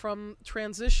then from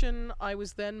transition, I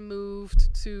was then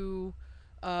moved to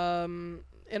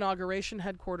inauguration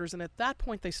headquarters, and at that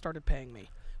point, they started paying me.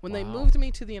 When they Wow. moved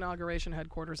me to the inauguration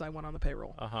headquarters, I went on the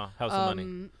payroll. Uh-huh. How's the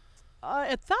money?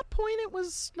 At that point, it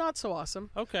was not so awesome.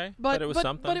 Okay. But it was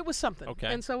something? But it was something.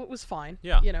 Okay. And so it was fine.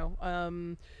 Yeah.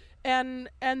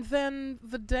 And then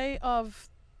the day of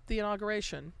the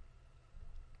inauguration,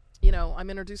 I'm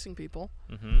introducing people,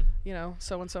 Mm-hmm.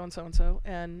 so-and-so and so-and-so,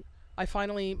 and I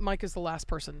finally, Mike is the last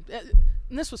person.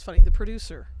 And this was funny, the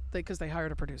producer, because they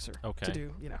hired a producer Okay. to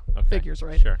do, Okay. figures,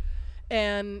 right? Sure.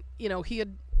 And,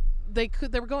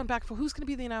 they were going back for who's going to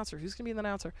be the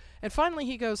announcer, and finally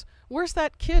he goes, "Where's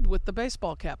that kid with the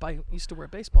baseball cap?" I used to wear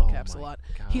baseball caps a my lot.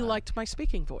 He God. liked my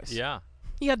speaking voice. Yeah.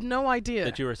 He had no idea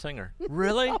That you were a singer.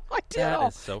 Really? no idea at That all.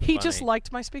 is so He just funny.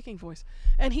 liked my speaking voice.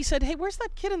 And he said, "Hey, where's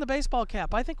that kid in the baseball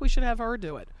cap? I think we should have her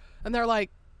do it." And they're like,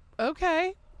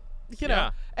 "Okay."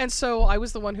 Yeah. And so I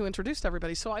was the one who introduced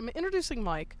everybody. So I'm introducing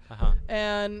Mike. Uh-huh.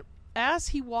 And as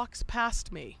he walks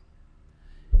past me,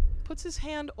 puts his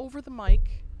hand over the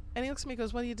mic, and he looks at me and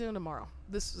goes, "What are you doing tomorrow?"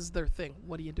 This is their thing.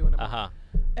 "What are you doing tomorrow?" Uh-huh.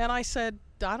 And I said,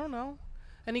 "I don't know."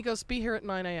 And he goes, "Be here at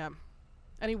 9 a.m.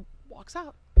 And he walks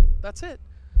out. That's it.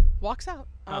 Walks out.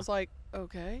 I Huh. was like,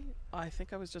 "Okay, I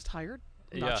think I was just hired.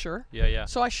 Yeah. Not sure." Yeah.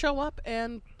 So I show up,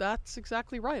 and that's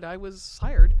exactly right. I was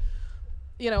hired.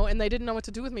 And they didn't know what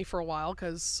to do with me for a while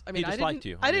because, I mean, just I didn't, liked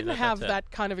you. I didn't have that's it.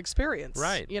 that kind of experience.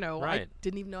 Right, I right.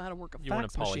 didn't even know how to work a You weren't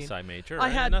fax a machine. poli-sci major. I right?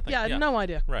 had, Nothing. no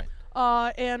idea. Right.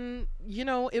 And,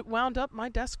 it wound up, my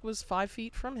desk was 5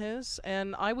 feet from his,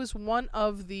 and I was one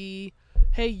of the,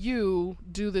 "Hey, you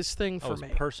do this thing for me."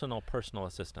 Personal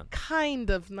assistant. Kind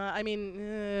of not. I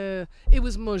mean, it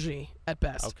was mushy at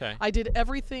best. Okay. I did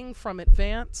everything from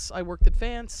advance. I worked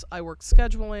advance. I worked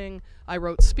scheduling. I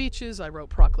wrote speeches. I wrote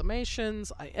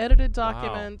proclamations. I edited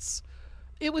documents.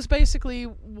 It was basically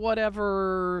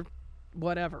whatever.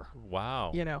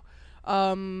 Wow.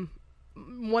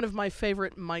 One of my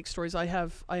favorite Mike stories. I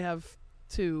have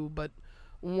 2, but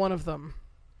one of them.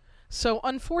 So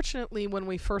unfortunately, when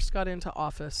we first got into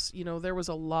office, there was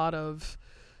a lot of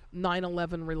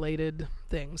 9/11 related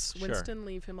things. Sure. Winston,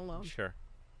 leave him alone. Sure.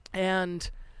 And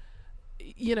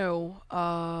he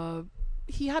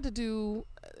had to do,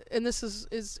 and this is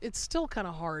it's still kind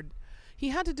of hard. He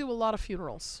had to do a lot of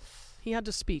funerals. He had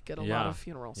to speak at a lot of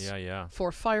funerals. Yeah.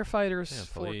 For firefighters, Yeah,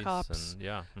 for police cops, and,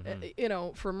 yeah.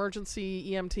 Mhm. For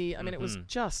emergency EMT. I mean, it was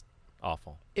just,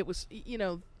 Awful. it was,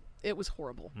 it was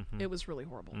horrible. Mhm. It was really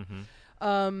horrible. Mm-hmm.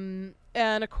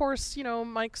 And of course,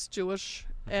 Mike's Jewish,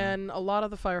 Mhm. and a lot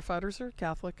of the firefighters are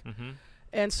Catholic. Mm-hmm.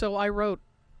 And so I wrote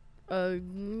a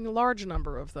large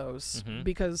number of those Mhm.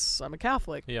 because I'm a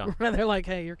Catholic. Yeah. And they're like,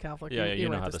 "Hey, you're Catholic. Yeah, you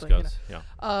know write how this this thing," goes.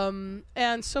 Yeah.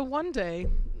 And so one day,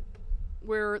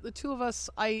 where the two of us,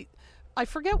 I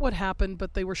forget what happened,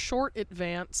 but they were short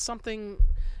advance. Something,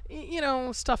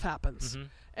 stuff happens. Mhm.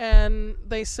 And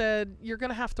they said, "You're going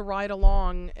to have to ride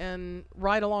along and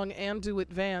do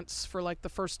advance for like the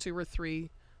first 2 or 3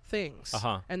 things."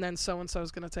 Uh-huh. And then so-and-so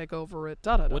is going to take over at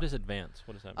da-da-da. What is advance?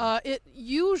 What does that mean? It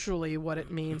usually what it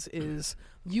means is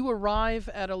you arrive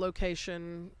at a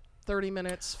location 30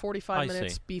 minutes, 45 I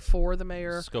minutes see. before the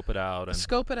mayor. Scope it out and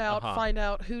Scope it out, Uh-huh. find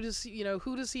out who does he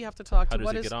have to talk how to,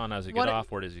 does he get on? How does he get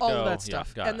off? Where does he all go? of that Yeah,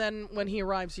 stuff. got And it. then when he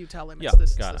arrives, you tell him Yeah, it's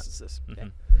this, got this, this. Okay.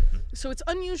 Mhm. So it's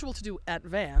unusual to do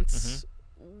advance.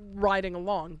 riding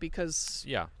along because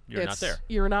Yeah, you're not there.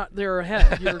 You're not there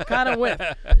ahead. You're kind of with.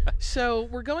 So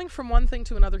we're going from one thing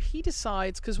to another. He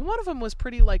decides, because one of them was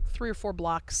pretty like 3 or 4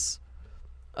 blocks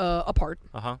apart,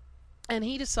 and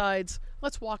he decides,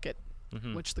 let's walk it,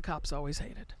 which the cops always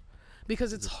hated.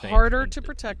 Because it's harder to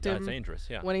protect him dangerous,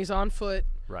 yeah. when he's on foot,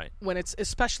 Right. when it's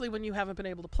especially when you haven't been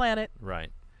able to plan it.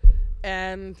 Right.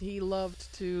 And he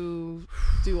loved to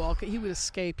do he would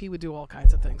escape. He would do all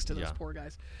kinds of things to those poor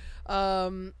guys.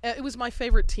 It was my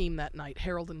favorite team that night,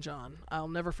 Harold and John. I'll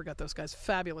never forget those guys.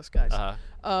 Fabulous guys.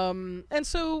 And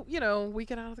so, you know, we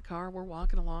get out of the car, we're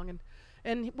walking along,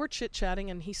 and we're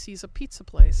chit-chatting, and he sees a pizza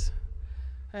place.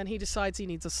 And he decides he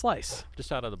needs a slice. Just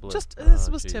out of the blue. This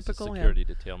was typical him. Security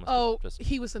detail must have just,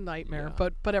 he was a nightmare,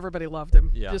 but everybody loved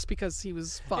him just because he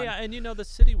was fun. Yeah, and you know, the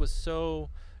city was so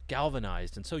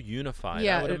galvanized and so unified.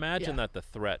 Yeah, I would imagine that the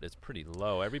threat is pretty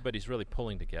low. Everybody's really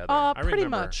pulling together. Pretty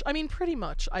much. I mean, pretty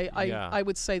much. I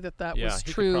would say that was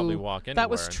he true. Could probably walk that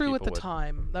was anywhere true and at the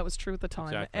time. That was true at the time.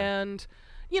 Exactly. And,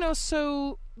 you know,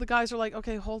 so the guys are like,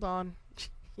 okay, hold on.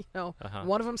 You know,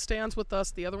 one of them stands with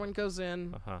us. The other one goes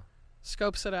in,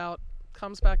 scopes it out,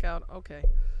 comes back out. Okay.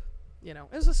 You know,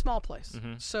 it was a small place.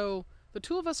 So the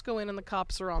two of us go in, and the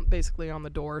cops are basically on the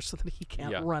door so that he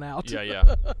can't run out.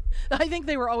 Yeah. I think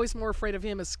they were always more afraid of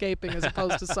him escaping as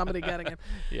opposed to somebody getting him.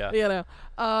 Yeah. You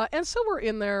know. And so we're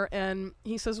in there, and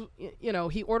he says, you know,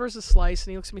 he orders a slice,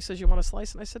 and he looks at me and says, you want a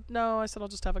slice? And I said, no. I said, I'll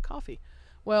just have a coffee.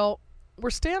 Well, we're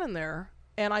standing there,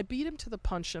 and I beat him to the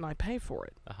punch, and I pay for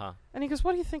it. And he goes,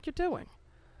 what do you think you're doing?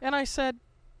 And I said,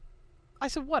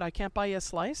 what? I can't buy you a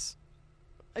slice?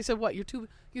 I said, what, you're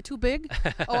too big?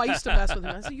 Oh, I used to mess with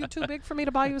him. I said, you're too big for me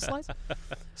to buy you a slice?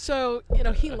 So, you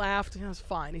know, he laughed. And I was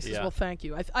fine. He says, well, thank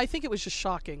you. I think it was just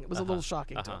shocking. It was a little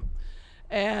shocking to him.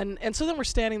 And so then we're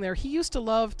standing there. He used to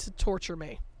love to torture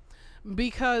me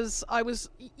because I was,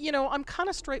 you know, I'm kind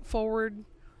of straightforward.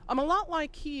 I'm a lot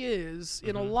like he is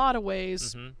in a lot of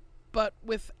ways, but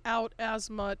without as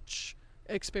much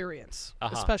experience,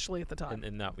 especially at the time.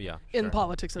 In that, in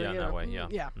politics. Yeah, in that way,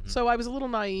 yeah. So I was a little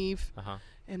naive.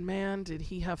 And man, did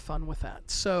he have fun with that.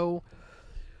 So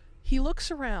he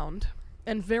looks around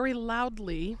and very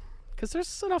loudly, because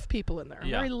there's enough people in there,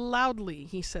 very loudly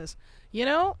he says, you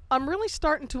know, I'm really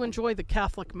starting to enjoy the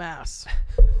Catholic Mass.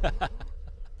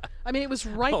 I mean, it was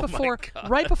right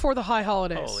before the high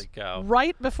holidays. Holy cow.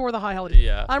 Right before the high holidays.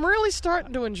 Yeah. I'm really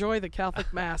starting to enjoy the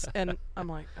Catholic Mass. And I'm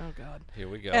like, oh, God. Here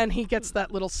we go. And he gets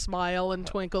that little smile and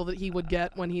twinkle that he would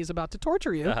get when he's about to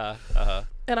torture you.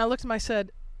 And I looked at him, I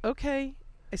said, okay.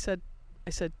 I said,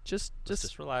 just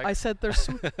relax. I said, there's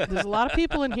a lot of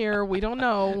people in here. We don't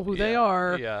know who they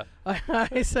are. Yeah.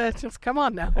 I said, just come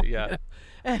on now. Yeah.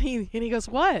 And he goes,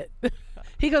 what?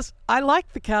 He goes, I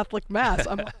like the Catholic Mass.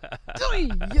 I'm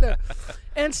like, you know.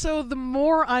 And so the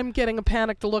more I'm getting a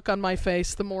panicked look on my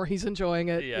face, the more he's enjoying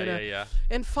it. Yeah.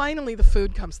 And finally the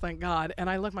food comes, thank God. And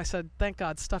I looked, I said, thank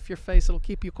God, stuff your face. It'll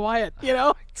keep you quiet, you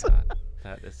know. God,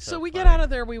 that is so we funny. get out of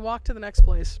there. We walk to the next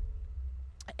place.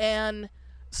 And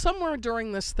somewhere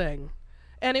during this thing,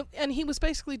 and he was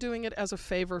basically doing it as a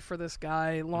favor for this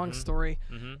guy, long story,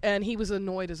 and he was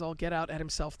annoyed as all get out at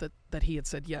himself that he had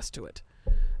said yes to it.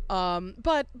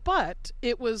 But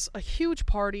it was a huge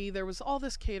party. There was all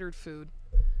this catered food.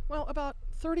 Well, about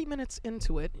 30 minutes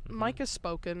into it, Mike has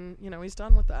spoken, you know, he's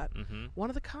done with that. One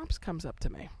of the cops comes up to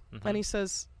me, and he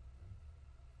says,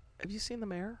 have you seen the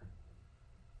mayor?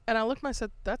 And I looked and I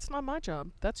said, that's not my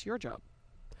job. That's your job.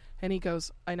 And he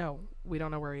goes, I know. We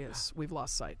don't know where he is. We've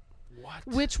lost sight. What?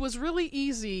 Which was really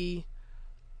easy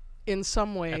in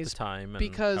some ways. At the time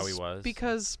and how he was.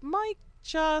 Because Mike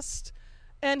just...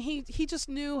 And he just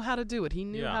knew how to do it. He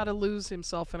knew how to lose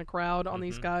himself in a crowd on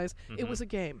these guys. It was a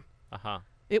game.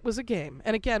 It was a game.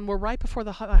 And again, we're right before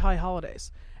the high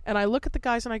holidays. And I look at the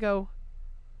guys and I go,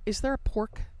 is there a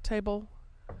pork table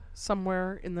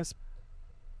somewhere in this?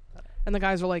 And the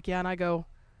guys are like, yeah. And I go,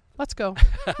 let's go.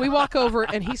 We walk over,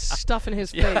 and he's stuffing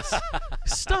his face.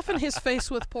 Stuffing his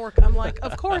face with pork. I'm like,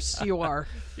 of course you are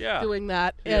doing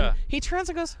that. And he turns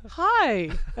and goes, hi.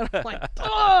 And I'm like,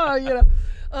 oh, you know.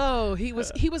 Oh, he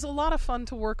was a lot of fun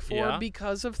to work for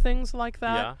because of things like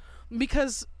that.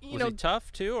 Because, you know. Was he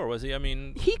tough, too, or was he, I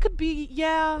mean. He could be,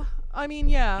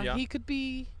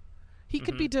 he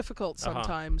could be difficult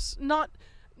sometimes. Not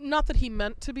that he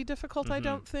meant to be difficult, I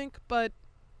don't think, but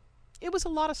it was a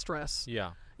lot of stress.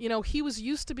 Yeah. You know, he was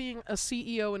used to being a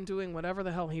CEO and doing whatever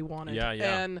the hell he wanted. Yeah.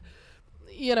 And,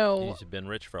 you know. He's been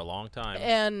rich for a long time.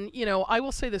 And, you know, I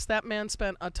will say this. That man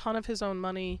spent a ton of his own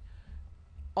money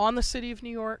on the city of New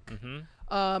York.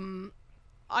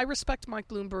 I respect Mike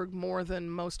Bloomberg more than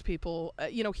most people.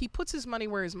 He puts his money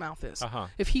where his mouth is. Uh-huh.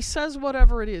 If he says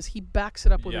whatever it is, he backs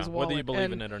it up with Yeah, his wallet. whether you believe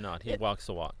and in it or not, he walks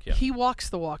the walk. Yeah. He walks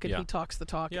the walk and Yeah. he talks the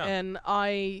talk. Yeah. And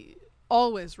I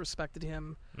always respected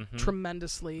him Mm-hmm.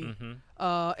 tremendously. Mm-hmm.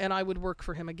 And I would work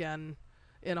for him again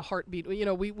in a heartbeat.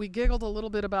 We giggled a little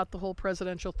bit about the whole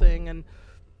presidential thing, and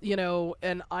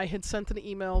and I had sent an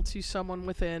email to someone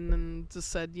within and just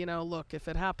said, look, if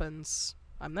it happens,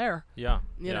 I'm there. Yeah.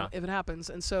 You know, if it happens.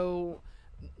 And so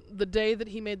the day that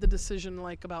he made the decision,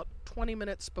 like about 20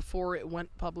 minutes before it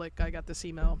went public, I got this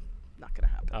email. Not going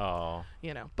to happen. Oh.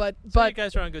 But So you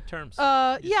guys are on good terms.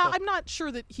 yeah, still- I'm not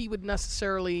sure that he would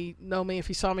necessarily know me if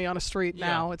he saw me on a street Yeah.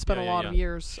 now. It's been Yeah, a yeah, lot of yeah.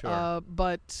 years. Sure.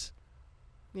 But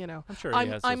I'm sure he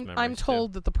has those I'm memories, too.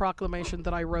 told that the proclamation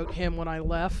that I wrote him when I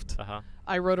left, Uh-huh.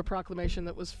 I wrote a proclamation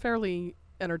that was fairly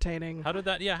entertaining. How did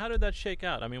that shake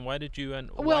out? I mean, why did you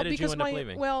end well, up because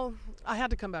leaving? I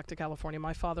had to come back to California.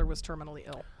 My father was terminally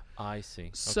ill. I see.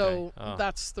 So Okay. Oh.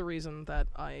 that's the reason that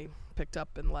I picked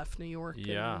up and left New York.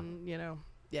 Yeah. And, yeah.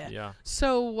 Yeah.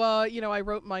 So, I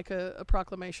wrote Mike a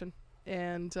proclamation,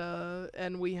 and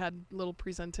we had a little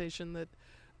presentation that,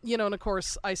 and of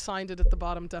course I signed it at the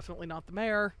bottom, definitely not the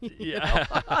mayor. Yeah.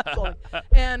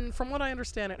 And from what I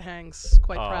understand, it hangs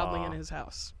quite proudly in his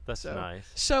house. That's So- nice.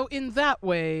 So in that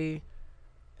way,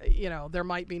 there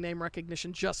might be name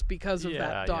recognition just because of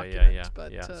that document. Yeah.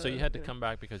 But, yeah. So you had to come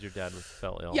back because your dad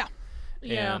fell ill. Yeah.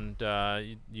 Yeah. And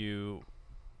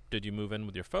did you move in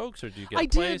with your folks, or did you get I a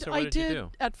place, did. or what I did you did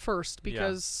do? at first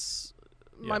because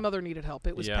my Yeah. mother needed help.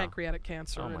 It was Yeah. pancreatic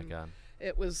cancer. Oh my and God.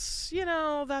 It was,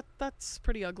 that's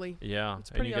pretty ugly. Yeah. It's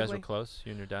And pretty you guys ugly. were close, you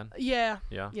and your dad? Yeah.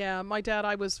 Yeah. Yeah. My dad,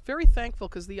 I was very thankful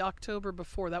because the October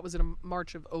before, that was in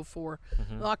March of 04.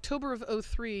 Mm-hmm. The October of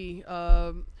 03,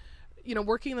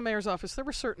 working in the mayor's office, there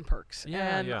were certain perks.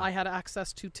 Yeah, and yeah. I had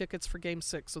access to tickets for Game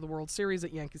 6 of the World Series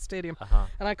at Yankee Stadium. Uh-huh.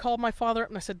 And I called my father up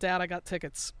and I said, Dad, I got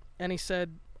tickets. And he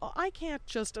said, I can't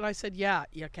just, and I said, yeah,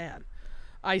 you can.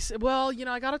 I said, well,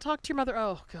 I got to talk to your mother.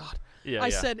 Oh, God. Yeah. I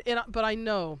yeah. said, but I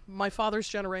know my father's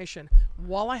generation.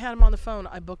 While I had him on the phone,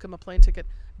 I booked him a plane ticket.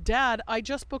 Dad, I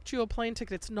just booked you a plane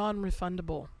ticket. It's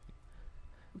non-refundable.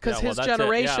 Because Yeah, well, his that's it.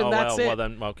 generation, Yeah, that's it. well,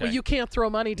 then, okay. Well, you can't throw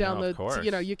money down No, the, of course.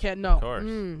 you can't, no. course.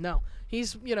 No.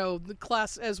 He's, the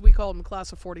class, as we call him,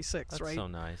 class of 46, That's right? so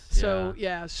nice. So,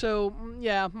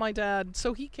 yeah. my dad,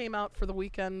 so he came out for the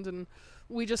weekend, and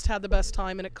we just had the best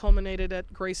time, and it culminated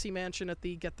at Gracie Mansion at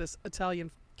the, get this,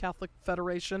 Italian Catholic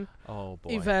Federation Oh,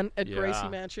 boy. event at Yeah, Gracie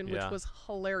Mansion, which yeah. was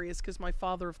hilarious because my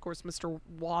father, of course, Mr.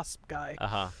 Wasp guy,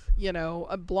 Uh-huh.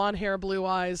 a blonde hair, blue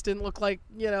eyes, didn't look like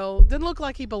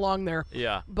he belonged there,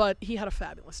 Yeah. but he had a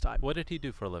fabulous time. What did he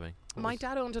do for a living? What My was-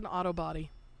 dad owned an auto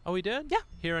body. Oh, he did? Yeah.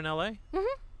 Here in L.A.? Mm-hmm.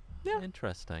 Yeah.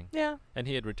 Interesting. Yeah. And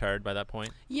he had retired by that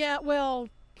point? Yeah, well,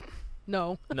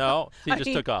 no. No, he I just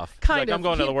mean, took off. He's Kind like, of. I'm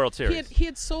going to the World Series. He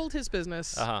had sold his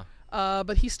business. Uh-huh.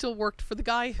 But he still worked for the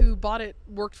guy who bought it,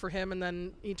 worked for him, and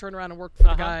then he turned around and worked for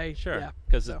the guy. Sure. Yeah.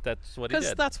 Because So. that's what he Because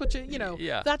did. that's what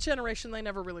Yeah. that generation, they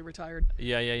never really retired.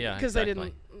 Yeah. Because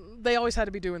Exactly. they always had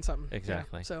to be doing something.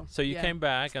 Exactly. So you yeah. came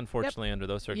back, unfortunately, under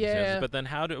those circumstances. Yeah. But then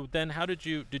how did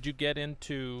you get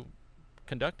into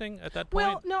conducting at that point?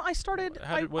 Well, no, I started.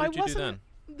 What did you do wasn't.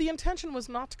 then? The intention was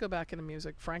not to go back into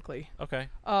music, frankly. Okay.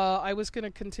 I was going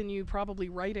to continue probably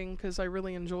writing because I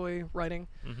really enjoy writing.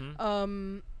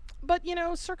 Mm-hmm. But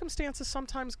circumstances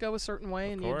sometimes go a certain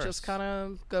way, and you course. just kind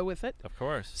of go with it. Of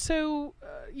course. So,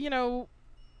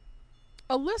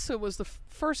 Alyssa was the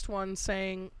first one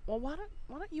saying, "Well, why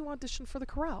don't you audition for the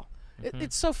chorale?"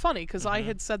 It's so funny because I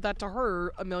had said that to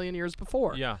her a million years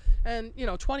before. Yeah. And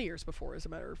 20 years before, as a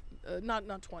matter of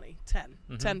not 20, 10,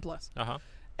 10 plus. Uh-huh.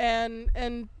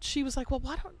 And she was like, "Well,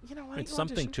 why don't you It's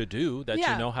something audition?" to do that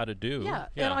Yeah. you know how to do. Yeah.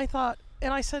 And I thought,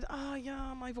 and I said, "Oh,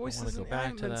 yeah, my voice wanna isn't. go back I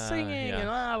haven't to been that, singing, yeah. and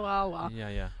la la." Yeah,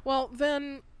 yeah. Well,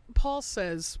 then Paul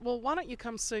says, "Well, why don't you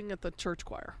come sing at the church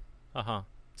choir?" Uh-huh.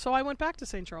 So I went back to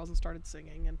St. Charles and started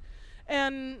singing,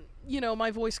 and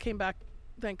my voice came back,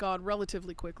 thank God,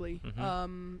 relatively quickly.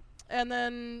 Mm-hmm. And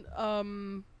then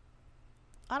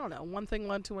I don't know, one thing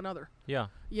led to another. Yeah.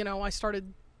 I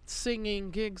started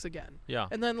singing gigs again. Yeah.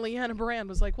 And then Leanna Brand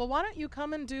was like, "Well, why don't you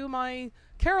come and do my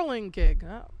caroling gig?"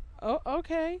 Oh,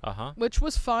 okay. Uh-huh. Which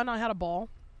was fun. I had a ball,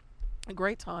 a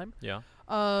great time. Yeah.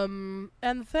 And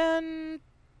then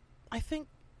I think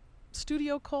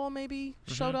Studio Call maybe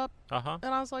showed up, Uh-huh.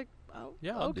 and I was like, "Oh,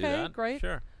 Yeah, I'll okay, do that. great."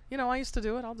 Sure. I used to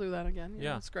do it. I'll do that again.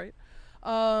 Yeah. It's great.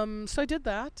 So I did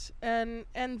that, and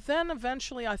then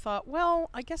eventually I thought, well,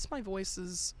 I guess my voice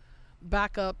is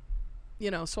back up,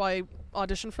 So I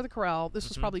auditioned for the chorale. This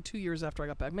was probably 2 years after I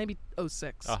got back, maybe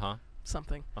 06. Uh-huh.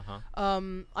 something. Uh-huh.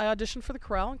 I auditioned for the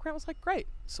chorale, and Grant was like, great.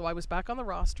 So I was back on the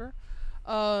roster,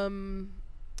 and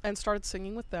started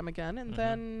singing with them again. And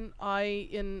then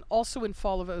also in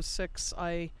fall of 06,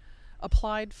 I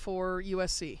applied for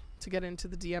USC to get into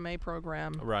the DMA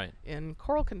program Right. in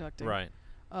choral conducting. Right.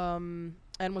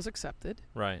 And was accepted.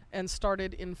 Right. And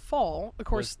started in fall. Of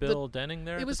course, Was Bill Denning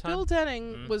there? it at was the time? Bill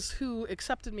Denning was who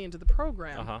accepted me into the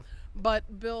program. Uh-huh.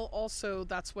 But Bill also,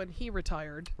 that's when he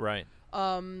retired. Right.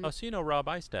 So you know Rob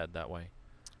Eistad that way.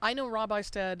 I know Rob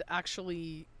Eistad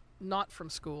actually not from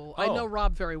school. Oh. I know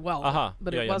Rob very well,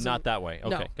 but yeah, it wasn't not that way. Okay,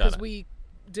 no, got because it. we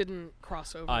didn't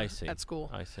cross over I see. at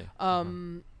school. I see.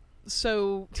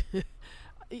 So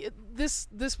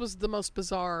this was the most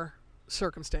bizarre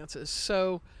circumstances.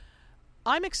 So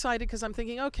I'm excited because I'm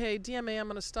thinking, okay, DMA, I'm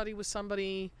going to study with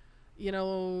somebody,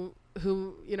 who,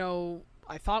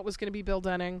 I thought was going to be Bill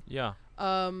Denning. Yeah.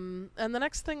 And the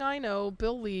next thing I know,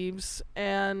 Bill leaves,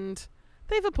 and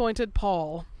they've appointed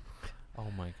Paul Oh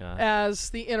my God.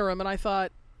 as the interim. And I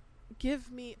thought,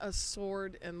 give me a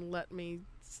sword and let me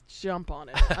jump on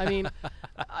it. I mean,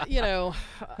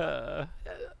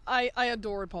 I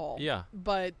adore Paul. Yeah.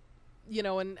 But,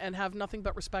 and have nothing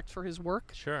but respect for his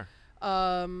work. Sure.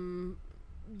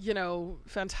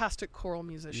 Fantastic choral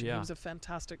musician. Yeah. He was a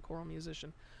fantastic choral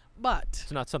musician. But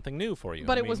It's not something new for you.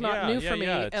 but I it was mean, not yeah, new yeah, for me,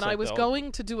 yeah, it's and I like was the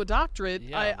going to do a doctorate.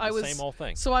 Yeah, I the was same old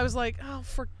thing. So I was like, oh,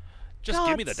 for Just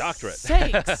give me God's the doctorate.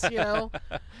 sakes,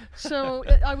 So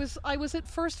I was at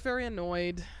first very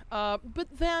annoyed, but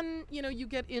then you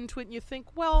get into it and you think,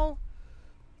 well,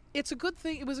 it's a good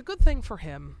thing. It was a good thing for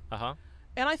him, Uh-huh.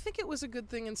 and I think it was a good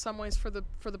thing in some ways for the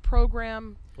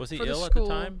program. Was he for the ill at school.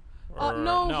 the time?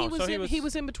 No, so he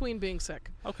was in between being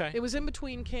sick. Okay. It was in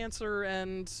between cancer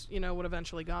and what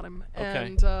eventually got him. Okay.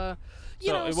 And So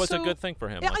it was a good thing for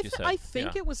him, Yeah, like you said. I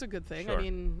think Yeah. it was a good thing. Sure. I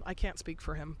mean, I can't speak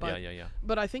for him, but Yeah.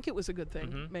 but I think it was a good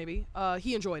thing. Maybe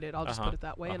he enjoyed it. I'll just put it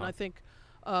that way. And I think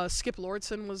Skip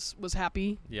Lordson was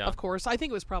happy. Yeah. Of course, I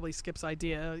think it was probably Skip's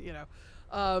idea.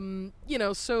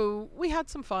 So we had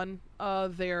some fun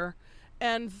there,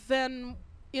 and then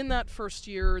in that first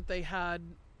year they had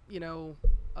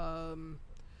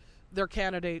their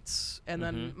candidates, and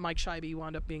then Mike Scheibe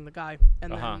wound up being the guy.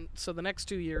 And then, so the next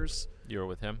 2 years, You were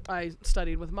with him? I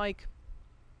studied with Mike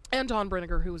and Don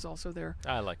Brinniger, who was also there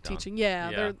I like Don. teaching.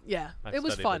 I've It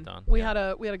was studied fun. with Don, We yeah. had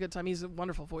a good time. He's a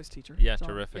wonderful voice teacher. Yeah, so,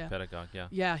 terrific pedagogue, yeah.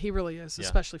 Yeah, he really is, Yeah.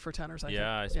 especially for tenors. I think.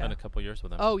 I spent a couple years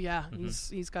with him. Oh yeah,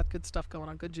 he's got good stuff going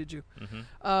on, good juju.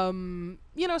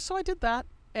 So I did that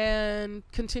and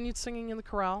continued singing in the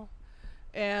chorale,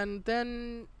 and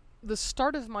then the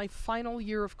start of my final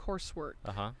year of coursework.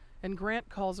 Uh-huh. And Grant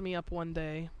calls me up one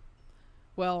day.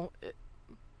 Well,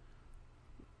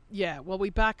 we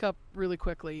back up really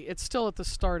quickly. It's still at the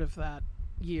start of that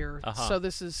year. So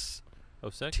this is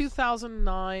 06?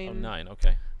 2009. Oh, 9,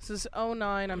 okay. This is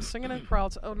 09. I'm singing in chorale.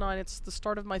 It's 09. It's the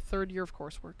start of my third year of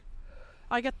coursework.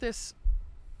 I get this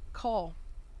call,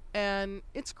 and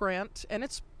it's Grant, and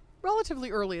it's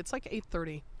relatively early. It's like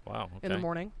 8:30 Wow, okay. in the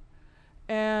morning.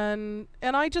 And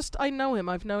I know him.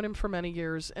 I've known him for many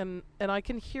years, and I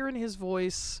can hear in his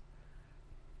voice,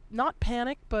 not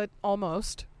panic, but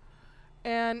almost.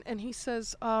 And he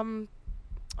says, what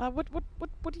are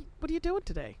you doing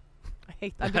today?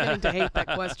 I'm beginning to hate that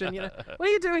question. What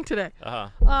are you doing today?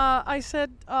 I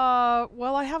said,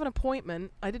 well, I have an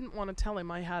appointment. I didn't want to tell him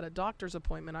I had a doctor's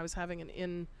appointment. I was having an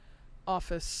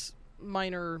in-office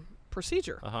minor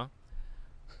procedure,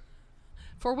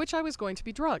 for which I was going to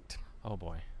be drugged. Oh,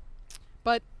 boy.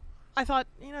 But I thought,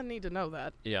 he doesn't need to know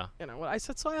that. Yeah. I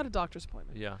said, so I had a doctor's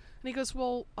appointment. Yeah. And he goes,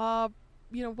 well,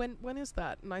 when is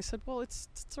that? And I said, well, it's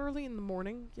early in the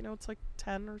morning. It's like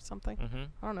 10 or something.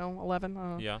 I don't know, 11. I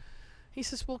don't know. Yeah. He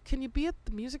says, well, can you be at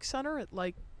the music center at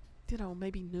like,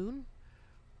 maybe noon?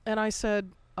 And I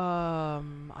said,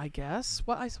 I guess.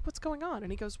 I said, what's going on?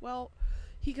 And he goes, Karen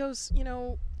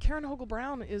Hogle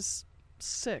Brown is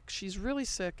sick. She's really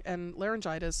sick, and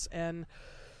laryngitis, and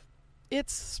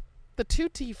it's the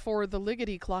tutti for the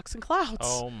Ligeti Clocks and Clouds.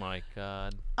 Oh my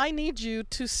God. I need you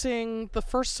to sing the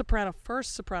first soprano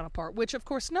part, which of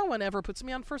course no one ever puts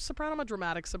me on first soprano. I'm a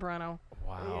dramatic soprano.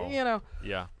 Wow. Yeah.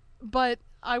 Yeah. But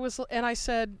I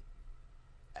said,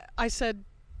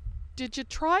 did you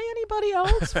try anybody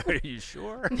else? Are you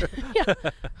sure? Yeah.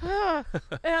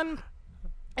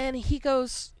 And he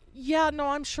goes, yeah, no,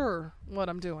 I'm sure what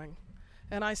I'm doing.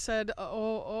 And I said,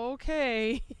 oh,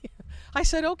 okay. I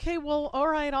said, okay, well, all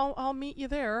right, I'll meet you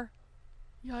there.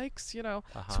 Yikes, So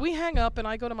we hang up, and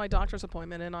I go to my doctor's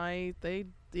appointment, and I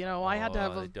had to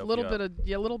have a little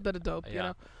bit of dope.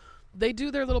 Yeah. They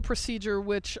do their little procedure,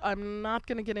 which I'm not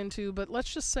going to get into, but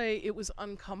let's just say it was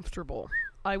uncomfortable.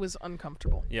 was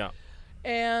uncomfortable. Yeah.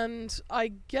 And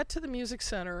I get to the music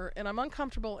center, and I'm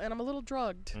uncomfortable, and I'm a little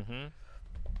drugged. Mm-hmm.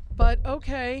 But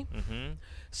okay. Mm-hmm.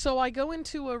 So I go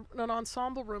into an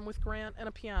ensemble room with Grant and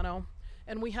a piano,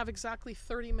 and we have exactly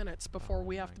 30 minutes before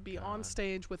we have to be on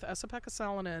stage with Esa-Pekka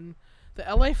Salonen, the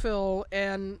LA Phil,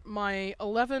 and my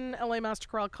 11 LA Master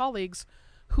Chorale colleagues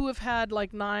who have had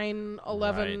like 9,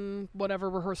 11, whatever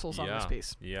rehearsals on this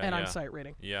piece. And I'm sight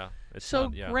reading. Yeah. So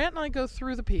Grant and I go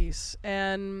through the piece,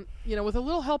 and, you know, with a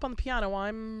little help on the piano,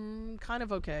 I'm kind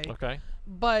of okay. Okay.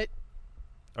 But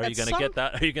are you going to get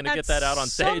that? Are you going to get that out on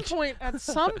stage? At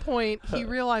some point, he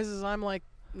realizes I'm like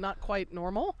not quite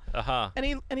normal. Uh-huh. And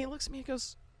he looks at me and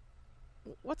goes,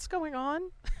 "What's going on?"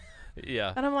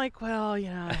 Yeah. And I'm like, "Well, you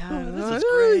know, this is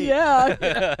great. Yeah.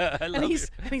 I and love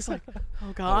he's like,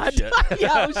 "Oh God." Oh, shit.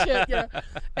 Yeah, oh shit. Yeah.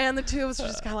 And the two of us are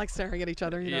just kind of like staring at each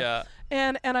other, you know. Yeah.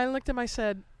 And I looked at him. I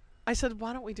said,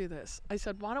 "Why don't we do this?" I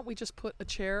said, "Why don't we just put a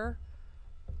chair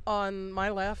on my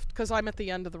left, because I'm at the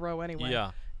end of the row anyway."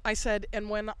 Yeah. I said, "And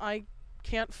when I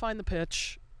can't find the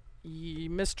pitch,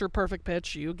 Mr. Perfect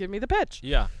Pitch, you give me the pitch."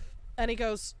 Yeah. And he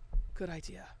goes, "Good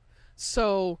idea."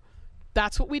 So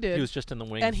that's what we did. He was just in the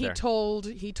wings and he there. told,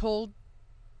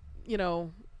 you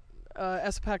know,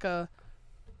 Esa-Pekka,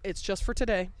 "It's just for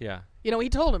today." Yeah. You know, he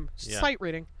told him, Yeah. sight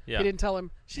reading. Yeah. He didn't tell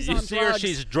him, she's you on see drugs. her,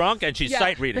 she's drunk and she's Yeah.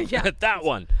 sight reading. Yeah. That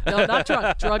one. No, not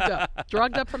drunk.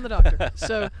 Drugged up from the doctor.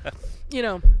 So, you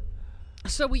know,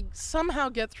 so we somehow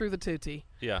get through the tutti.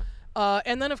 Yeah.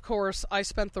 And then, of course, I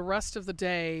spent the rest of the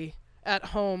day at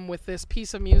home with this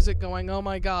piece of music going, oh,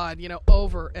 my God, you know,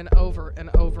 over and over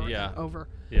and over and over.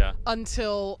 Yeah.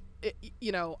 Until,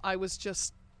 you know, I was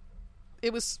just,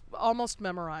 it was almost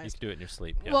memorized. You could do it in your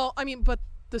sleep. Yeah. Well, I mean, but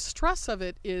the stress of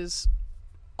it is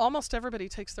almost everybody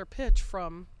takes their pitch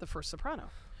from the first soprano.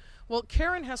 Well,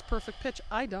 Karen has perfect pitch.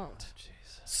 I don't.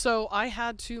 Jesus. So I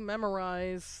had to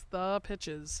memorize the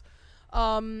pitches.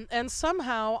 And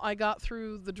somehow I got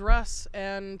through the dress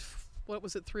and, what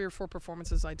was it, 3 or 4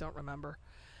 performances? I don't remember.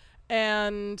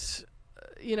 And,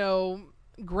 you know,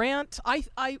 Grant, I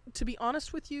to be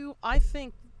honest with you, I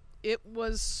think it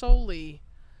was solely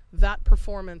that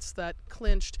performance that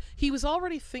clinched. He was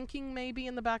already thinking maybe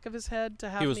in the back of his head to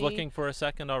have He was me looking for a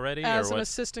second already? as or an what?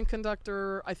 assistant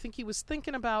conductor. I think he was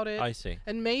thinking about it. I see.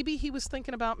 And maybe he was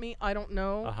thinking about me. I don't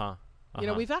know. Uh-huh. You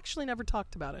know, we've actually never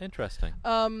talked about it. Interesting.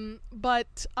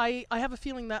 But I have a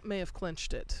feeling that may have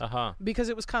clinched it. Uh-huh. Because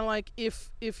it was kind of like,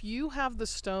 if you have the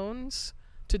stones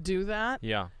to do that,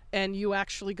 Yeah. and you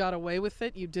actually got away with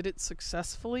it, you did it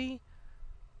successfully,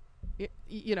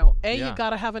 you know, you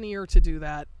got to have an ear to do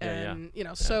that. And, you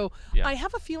know, so I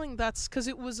have a feeling that's because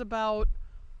it was about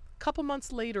a couple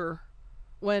months later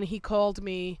when he called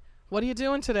me, "What are you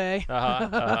doing today?"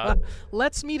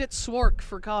 "Let's meet at Swark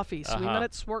for coffee." So we met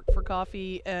at Swark for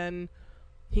coffee, and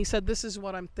he said, "This is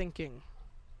what I'm thinking.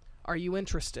 Are you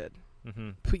interested?"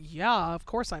 Mm-hmm. But yeah, of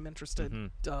course I'm interested. Mm-hmm.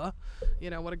 Duh. You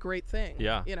know, what a great thing.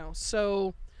 Yeah. You know,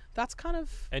 so that's kind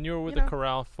of... And you were with you the know.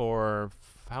 chorale for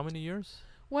how many years?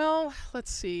 Well,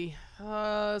 let's see.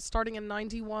 Starting in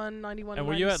 91, And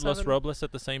were you at Los Robles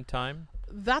at the same time?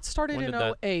 That started When in did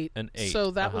that- 08. in 08, So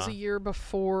that was a year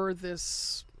before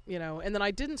this, you know. And then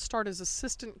I didn't start as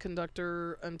assistant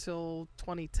conductor until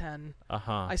 2010.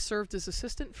 I served as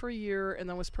assistant for a year and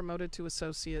then was promoted to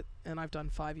associate. And I've done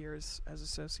 5 years as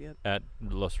associate. At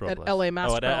Los Robles. At LA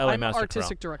Master at LA I'm Master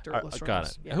artistic director at Los Got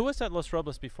Robles. it. Yeah. Who was at Los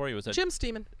Robles before you? Was that Jim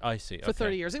Steeman I see. for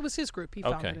 30 years. It was his group. He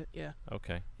founded it. Yeah.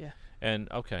 Okay. Yeah.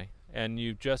 And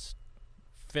you just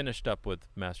finished up with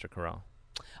Master Chorale,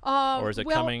 Or or is it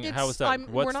coming? How is that?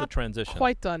 We're What's the not transition?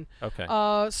 quite done. Okay.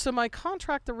 So my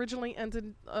contract originally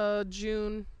ended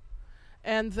June,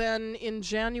 and then in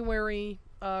January,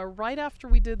 right after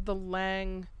we did the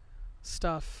Lang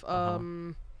stuff,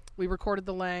 we recorded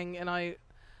the Lang, and I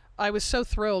was so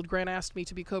thrilled. Grant asked me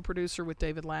to be co-producer with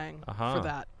David Lang for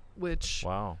that, which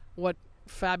Wow. what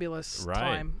fabulous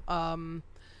Right. time.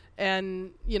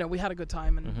 And you know, we had a good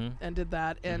time and did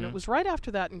that, and it was right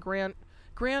after that, and Grant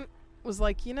was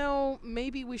like, you know,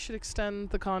 maybe we should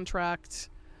extend the contract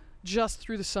just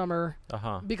through the summer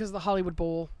because of the Hollywood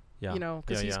Bowl, Yeah. you know,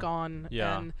 because he's gone.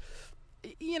 Yeah. And,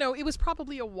 you know, it was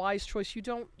probably a wise choice. You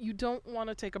don't want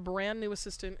to take a brand new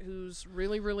assistant who's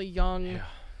really, really young,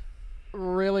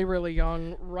 really, really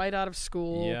young, right out of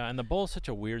school. Yeah, and the bowl's such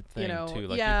a weird thing know, too.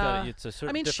 Like yeah. it's a certain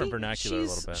I mean, different vernacular a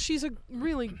little bit. She's a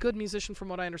really good musician from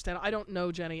what I understand. I don't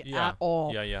know Jenny Yeah. at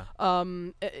all. Yeah.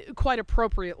 Quite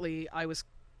appropriately,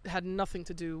 had nothing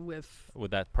to do with With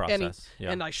that process.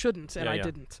 and I shouldn't, and Yeah, I yeah.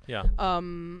 didn't. Yeah.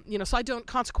 You know, so I don't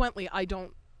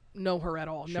know her at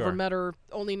all. Sure. Never met her.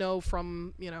 Only know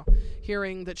from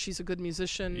hearing that she's a good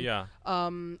musician. Yeah.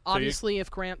 Obviously, if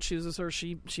Grant chooses her,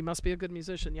 she must be a good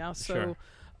musician. Yeah. So. Sure.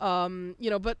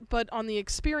 But on the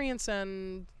experience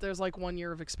end, there's like 1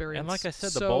 year of experience. And like I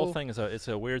said, so the bowl thing it's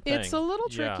a weird thing. it's a little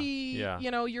Yeah, tricky. Yeah.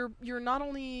 You're not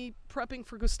only prepping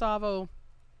for Gustavo,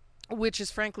 which is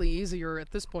frankly easier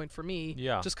at this point for me.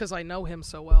 Yeah. Just because I know him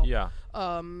so well. Yeah.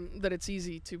 That it's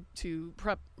easy to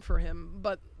prep for him.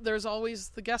 But there's always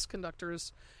the guest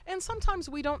conductors, and sometimes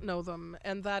we don't know them,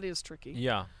 and that is tricky.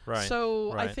 Yeah. Right.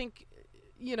 So right. I think.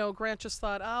 Grant just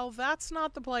thought, oh, that's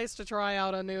not the place to try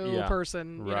out a new Yeah,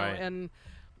 person, right. And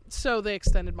so they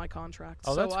extended my contract.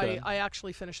 Oh, so that's good. I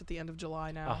actually finish at the end of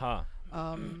July now.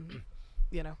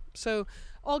 Uh-huh. So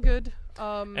all good.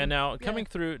 And now coming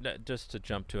through, just to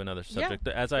jump to another subject,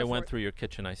 as I go for went it. through your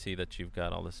kitchen, I see that you've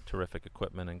got all this terrific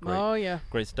equipment and Oh yeah.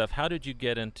 great stuff. How did you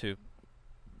get into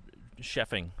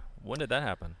chefing? When did that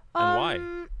happen? And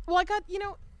why? Well, I got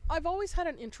I've always had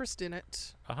an interest in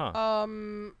it. Uh-huh.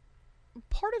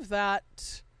 Part of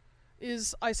that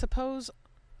is, I suppose,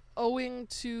 owing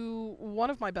to one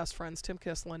of my best friends, Tim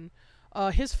Kislin.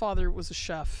 His father was a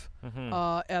chef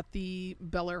at the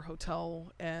Bel Air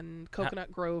Hotel and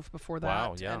Coconut Grove before that.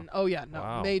 Wow, yeah. And,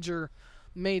 Wow.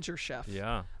 major chef.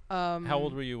 Yeah. How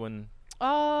old were you when...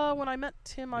 When I met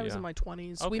Tim, I was Yeah. in my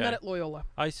 20s. Okay. We met at Loyola.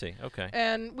 I see. Okay.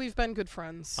 And we've been good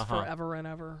friends Uh-huh. forever and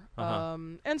ever. Uh-huh.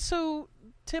 And so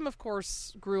Tim, of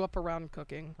course, grew up around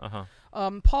cooking.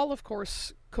 Uh-huh. Paul, of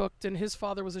course, cooked, and his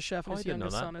father was a chef, and Oh, I his didn't know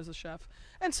youngest that. son is a chef.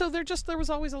 And so there was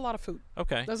always a lot of food.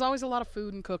 Okay. There's always a lot of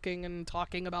food and cooking and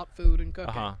talking about food and cooking.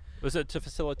 Uh-huh. Was it to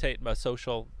facilitate a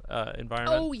social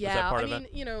environment? Oh, Was yeah. that part I of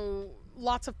mean, it?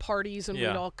 Lots of parties, and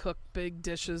Yeah. we'd all cook big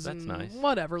dishes That's and nice.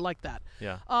 whatever like that.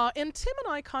 Yeah. And Tim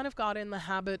and I kind of got in the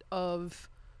habit of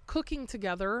cooking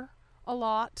together a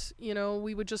lot.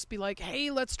 We would just be like,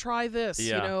 hey, let's try this.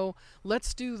 Yeah.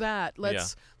 Let's do that.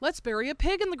 Let's bury a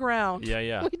pig in the ground. Yeah,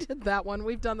 yeah. We did that one.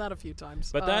 We've done that a few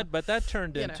times. But that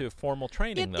turned into formal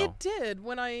training, though. It did.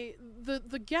 When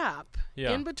the gap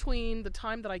Yeah. in between the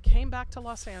time that I came back to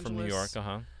Los Angeles From New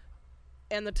York,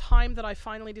 and the time that I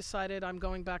finally decided I'm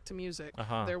going back to music,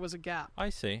 there was a gap I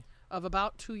see. of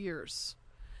about 2 years.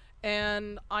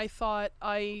 And I thought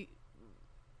I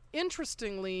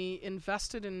interestingly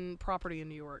invested in property in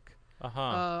New York.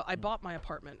 I bought my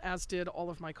apartment, as did all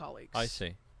of my colleagues. I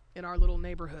see. In our little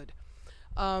neighborhood.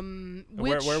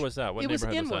 Where was that? What it was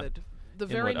neighborhood Inwood, was the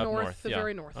that? very Inwood, up north, the yeah.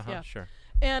 very north. Yeah. Sure.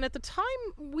 And at the time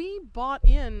we bought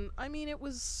in, I mean, it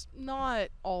was not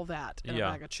all that in Yeah.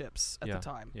 a bag of chips at Yeah. the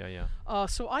time. Yeah, yeah.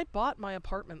 So I bought my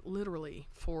apartment literally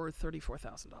for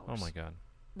 $34,000. Oh my God.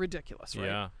 Ridiculous,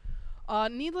 right? Yeah.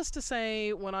 Needless to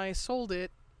say, when I sold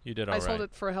it, You did all I right. sold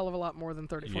it for a hell of a lot more than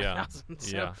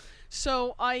 $34,000. Yeah.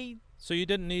 So So you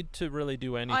didn't need to really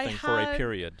do anything for a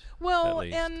period. well,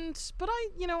 at least. but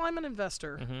I'm an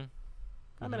investor. Mm-hmm.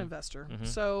 I'm an investor. Mhm.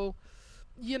 So,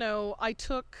 I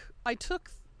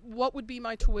took what would be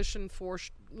my tuition for,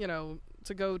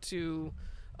 to go to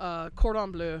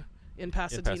Cordon Bleu in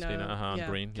Pasadena,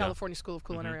 Green, yeah. California School of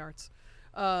Culinary Arts.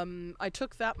 I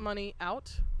took that money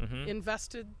out, Mm-hmm.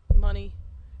 invested money,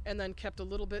 and then kept a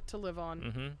little bit to live on.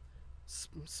 Mm-hmm.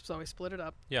 So I split it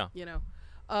up. Yeah.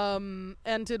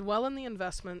 And did well in the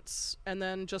investments, and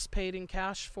then just paid in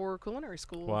cash for culinary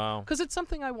school. Wow. Because it's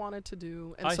something I wanted to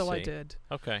do, and I so I see. did.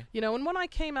 Okay. And when I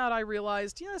came out, I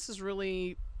realized, this is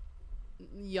really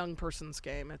young person's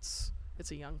game. It's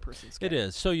a young person's game. It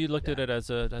is. So you looked at Yeah. it as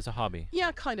a hobby.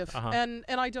 Yeah, kind of. Uh-huh. And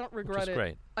I don't regret it.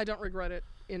 Great. I don't regret it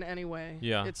in any way.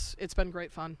 Yeah. It's been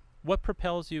great fun. What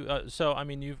propels you? So I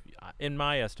mean, you've, in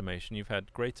my estimation, you've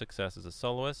had great success as a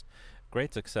soloist,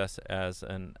 great success as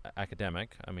an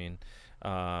academic. I mean,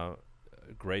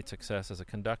 great success as a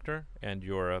conductor, and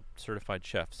you're a certified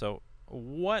chef. So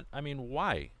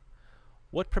why?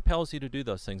 What propels you to do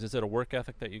those things? Is it a work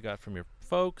ethic that you got from your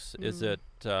folks? Is it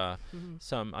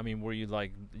some? I mean, were you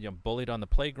like bullied on the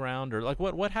playground, or like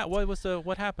what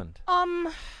happened?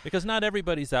 Because not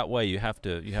everybody's that way. You have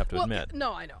to Well, admit.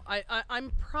 no, I know.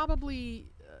 I'm probably.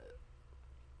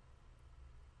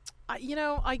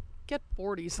 I get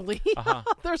bored easily. Uh-huh.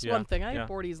 There's Yeah, one thing. I yeah, get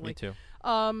bored easily. Me too.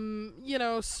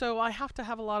 So I have to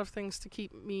have a lot of things to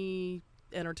keep me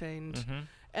entertained. Mm-hmm.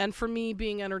 And for me,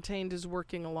 being entertained is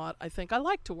working a lot. I think I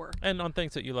like to work. And on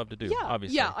things that you love to do, Yeah,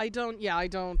 obviously. I don't.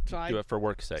 Do it for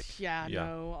work's sake. Yeah, Yeah.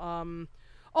 no.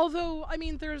 Although, I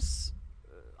mean, there's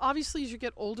obviously as you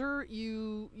get older,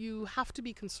 you have to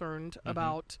be concerned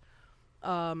about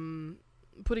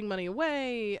putting money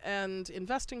away and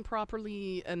investing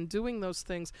properly and doing those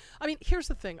things. I mean, here's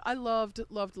the thing: I loved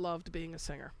being a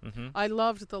singer. Mm-hmm. I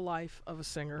loved the life of a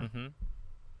singer, Mm-hmm.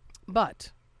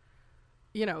 but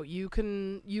you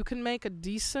can make a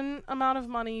decent amount of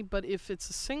money, but if it's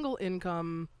a single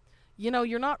income,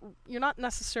 you're not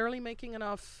necessarily making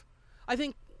enough. I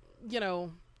think,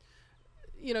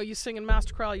 you sing in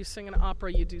master chorale, you sing in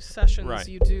opera, you do sessions, Right.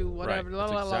 you do whatever. Right. La,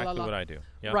 That's la, la, la, exactly la. what I do.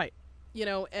 Yeah. Right.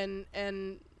 And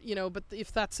but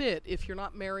if that's it, if you're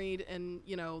not married and,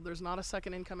 there's not a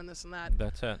second income and this and that,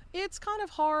 That's it. it's kind of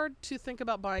hard to think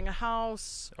about buying a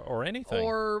house Or anything.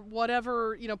 or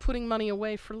whatever, putting money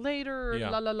away for later, Yeah.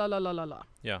 la la la la la la la.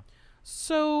 Yeah.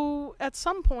 So at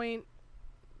some point,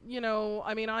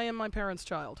 I am my parents'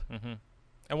 child. Mm-hmm.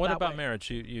 And what That about way. marriage?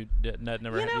 You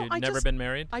never I never just- been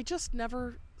married? I just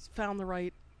never found the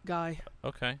right guy.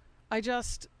 Okay. I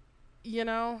just, Is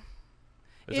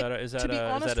that to be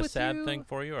honest a with sad you- thing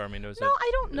for you? Or I mean, was No, it,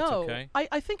 I don't it's know. okay?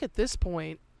 I think at this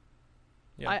point,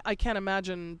 Yeah. I can't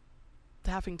imagine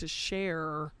having to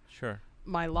share Sure.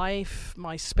 my life,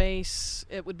 my space.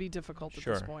 It would be difficult at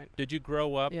Sure. this point. Did you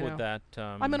grow up You with know. that?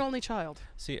 I'm an only child.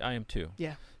 See, I am too.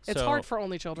 Yeah. It's So- hard for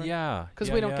only children. Yeah. Because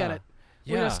yeah, we don't get yeah. it.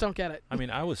 Yeah. We just don't get it. I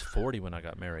mean, I was 40 when I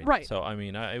got married. Right. So, I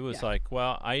mean, it was Yeah. like,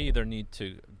 well, I either need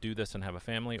to do this and have a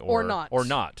family Or not. Or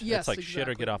not. Yes, it's like shit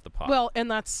or get exactly. off the pot. Well,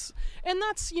 and that's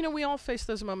we all face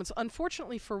those moments.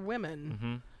 Unfortunately for women,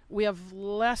 mm-hmm. we have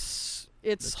less.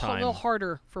 It's The a little time.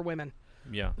 harder for women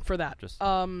Yeah. for that. Just-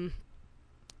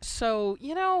 So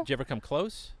Did you ever come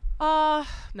close? no,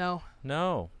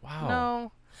 No. Wow.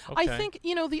 no. Okay. I think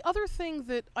the other thing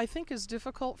that I think is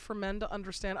difficult for men to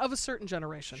understand of a certain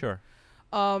generation. Sure.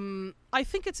 I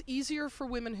think it's easier for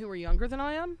women who are younger than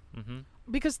I am Mm-hmm.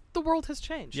 because the world has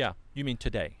changed. Yeah. You mean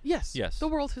today? Yes. Yes. The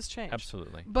world has changed.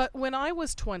 Absolutely. But when I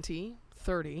was 20,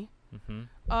 30, Mm-hmm.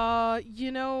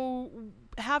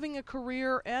 having a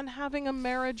career and having a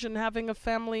marriage and having a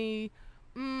family,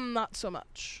 not so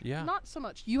much. Yeah. Not so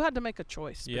much. You had to make a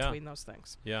choice Yeah. between those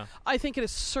things. Yeah. I think it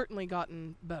has certainly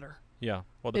gotten better. Yeah.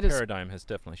 Well, the It is- paradigm has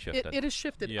definitely shifted. It has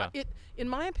shifted. Yeah. In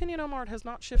my opinion, Omar, it has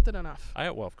not shifted enough.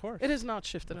 Well, of course. It has not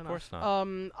shifted Of enough. course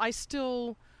not. I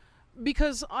still,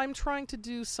 because I'm trying to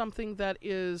do something that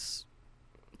is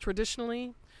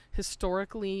traditionally,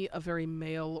 historically, a very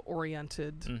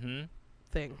male-oriented Mm-hmm.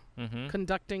 thing. Mm-hmm.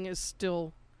 Conducting is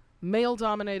still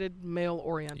male-dominated,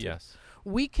 male-oriented. Yes.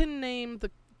 We can name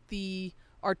the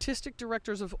artistic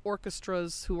directors of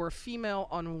orchestras who are female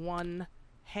on one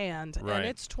hand, Right. and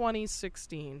it's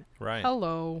 2016. Right.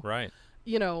 Hello. Right.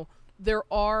 There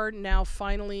are now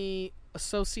finally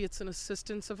associates and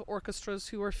assistants of orchestras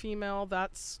who are female.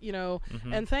 That's,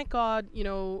 Mhm. and thank God,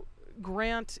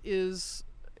 Grant is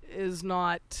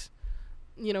not,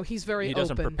 he's very He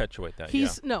doesn't open. perpetuate that.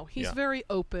 He's yeah. he's Yeah. very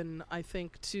open, I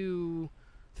think, to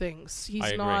things. He's I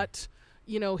agree. not,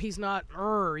 he's not,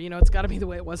 it's got to be the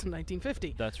way it was in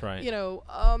 1950. That's right.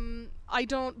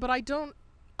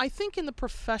 I think in the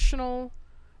professional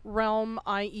realm,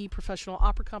 i.e. professional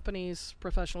opera companies,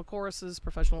 professional choruses,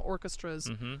 professional orchestras,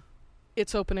 Mm-hmm.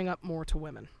 it's opening up more to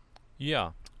women.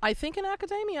 Yeah. I think in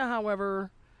academia, however,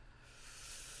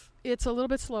 it's a little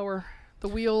bit slower. The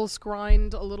wheels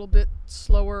grind a little bit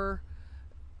slower.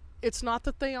 It's not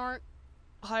that they aren't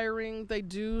hiring, they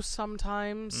do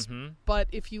sometimes, Mm-hmm. but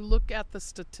if you look at the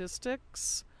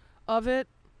statistics of it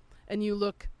and you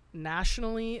look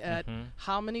nationally at Mhm.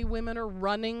 how many women are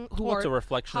running Well, it's a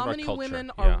reflection how of our many culture.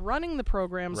 women Yeah. are running the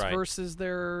programs Right. versus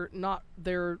they're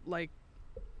like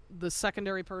the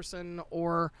secondary person,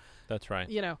 or That's right.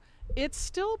 it's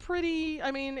still pretty,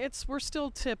 we're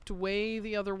still tipped way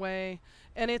the other way,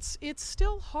 and it's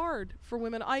still hard for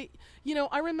women. I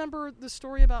remember the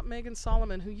story about Megan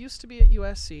Solomon, who used to be at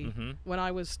USC Mm-hmm. when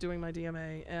I was doing my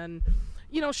DMA, and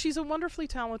she's a wonderfully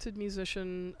talented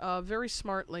musician, a very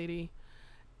smart lady,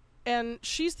 and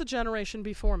she's the generation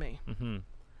before me. Mm-hmm.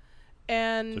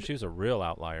 And So she was a real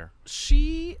outlier.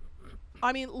 she,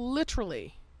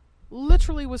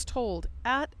 literally was told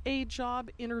at a job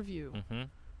interview, Mm-hmm.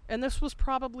 and this was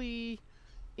probably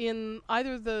in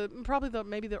either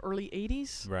maybe the early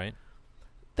 80s. Right.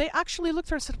 They actually looked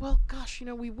at her and said, well, gosh,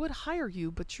 we would hire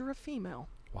you, but you're a female,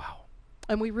 Wow.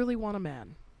 and we really want a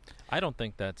man. I don't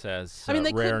think that's as they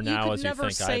rare couldn't, now you could as you never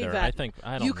think say either. that.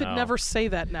 I don't you know. could never say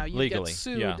that now. You'd legally. get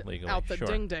sued Yeah, legally. out the Sure.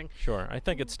 ding-ding. Sure. I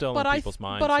think it's still But in people's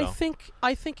minds. But so.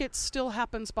 I think it still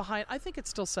happens behind. I think it's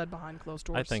still said behind closed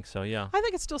doors. I think so. Yeah. I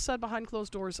think it's still said behind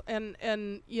closed doors, and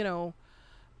and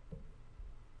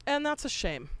that's a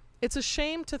shame. It's a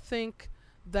shame to think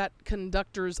that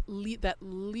that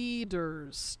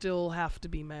leaders still have to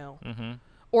be male, Mm-hmm.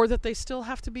 or that they still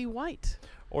have to be white.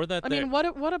 Or that.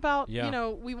 What about Yeah.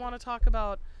 we want to talk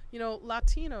about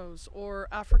Latinos or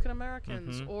African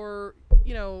Americans Mhm. or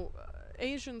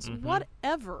Asians, Mhm.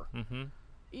 whatever. Mm-hmm.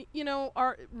 you know,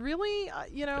 are really,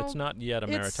 you know, It's not yet a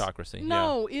meritocracy.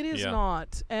 No, it is Yeah.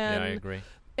 not. And I agree.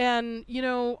 And you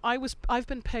know, I've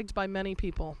been pegged by many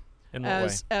people In what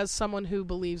way? as someone who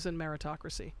believes in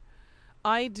meritocracy.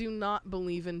 I do not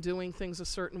believe in doing things a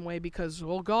certain way because,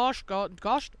 oh gosh, golly,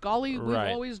 we've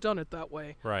Right. always done it that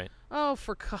way. Right. Oh,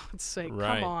 for God's sake,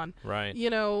 Right. come on. Right.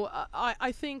 You know,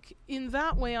 I think in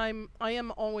that way I've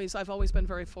always been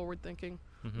very forward thinking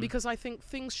because I think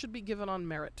things should be given on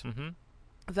merit. Mm-hmm.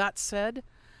 That said,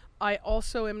 I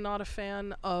also am not a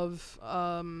fan of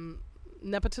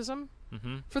nepotism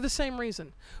Mm-hmm. for the same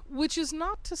reason, which is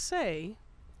not to say,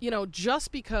 you know,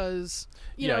 just because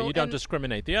you know, you don't and-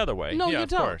 discriminate the other way. no, yeah, you of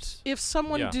don't. course. If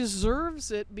someone Yeah.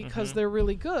 deserves it because they're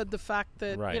really good, the fact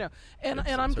that Right. you know, and It's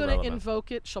I'm going to irrelevant.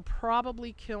 invoke it. She'll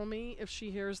probably kill me if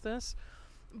she hears this,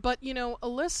 but you know,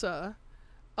 Alyssa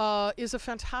is a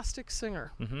fantastic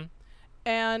singer, Mm-hmm.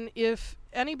 and if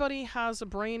anybody has a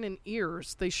brain and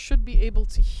ears, they should be able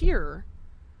to hear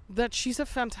that she's a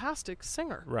fantastic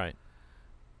singer. Right.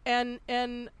 And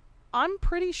I'm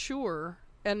pretty sure,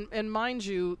 and mind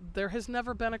you, there has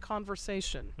never been a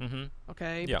conversation, Mm-hmm.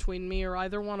 okay, Yeah. between me or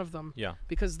either one of them, Yeah.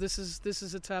 because this is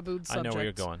a tabooed subject. I know where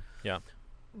you're going. Yeah.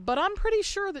 But I'm pretty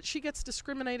sure that she gets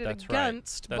discriminated That's right.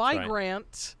 against That's by right.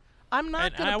 Grant. I'm not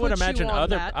And going to I put would imagine you on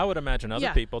other. that. I would imagine other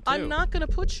Yeah, people too. I'm not going to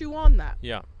put you on that.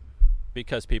 Yeah.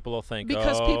 Because people will think.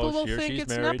 Because oh, people will she's think it's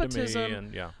married nepotism. To me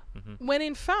and yeah. Mm-hmm. When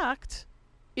in fact,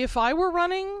 if I were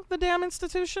running the damn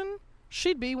institution,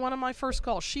 she'd be one of my first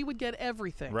calls. She would get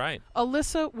everything. Right.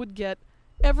 Alyssa would get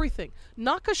everything.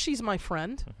 Not because she's my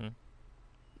friend. Mm-hmm.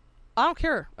 I don't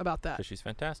care about that. Because she's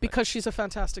fantastic. Because she's a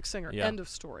fantastic singer. Yeah. End of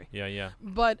story. Yeah. Yeah.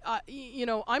 But, you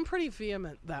know, I'm pretty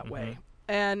vehement that way.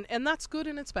 And that's good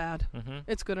and it's bad. Mm-hmm.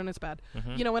 It's good and it's bad.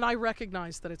 Mhm. You know, and I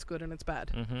recognize that it's good and it's bad.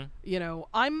 Mm-hmm. You know,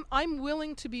 I'm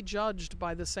willing to be judged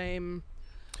by the same.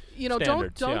 You know,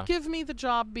 Standards, don't yeah. give me the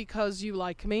job because you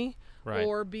like me, Right.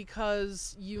 or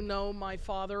because you know my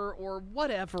father, or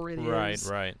whatever it is. Right.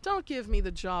 Right. Don't give me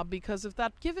the job because of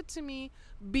that. Give it to me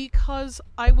because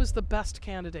I was the best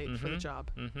candidate for the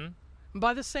job. Mm-hmm.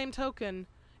 By the same token,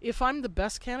 if I'm the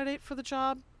best candidate for the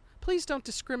job, please don't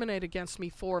discriminate against me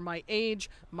for my age,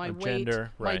 my My weight,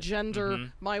 gender, my right. gender,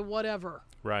 Mhm. my whatever.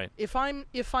 Right. If I'm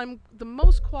the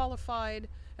most qualified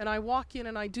and I walk in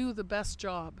and I do the best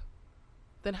job,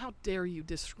 then how dare you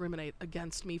discriminate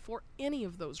against me for any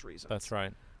of those reasons? That's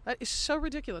right. That is so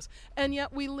ridiculous. And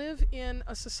yet we live in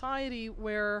a society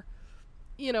where,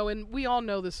 you know, and we all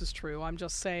know this is true. I'm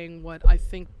just saying what I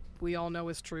think we all know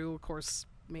is true. Of course,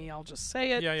 I'll just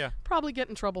say it. Yeah. Yeah. Probably get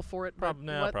in trouble for it, but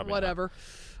No, probably not. whatever.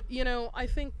 You know, I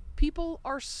think people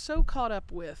are so caught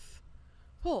up with,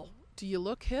 well, do you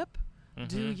look hip?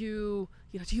 Do you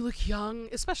look young?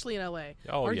 Especially in LA.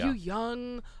 Oh, are yeah. you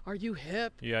young? Are you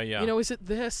hip? Yeah. Yeah. You know, is it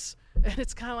this? And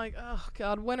it's kind of like, oh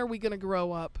God, when are we going to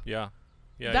grow up? Yeah.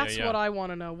 Yeah. That's yeah, what I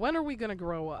want to know. When are we going to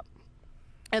grow up?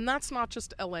 And that's not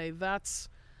just LA. That's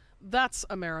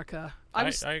America. I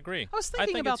agree. I was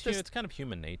thinking think about it's this. It's kind of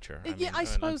human nature. I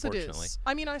suppose it unfortunately. is.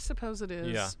 I mean, I suppose it is.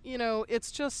 Yeah. You know,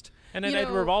 it's just. And you it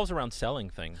know, revolves around selling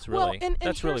things, really. Well, and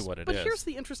That's really here's- what it is. But here's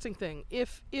the interesting thing: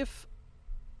 if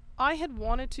I had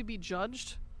wanted to be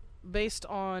judged based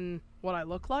on what I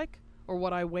look like or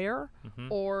what I wear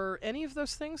or any of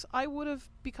those things, I would have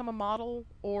become a model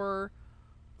or.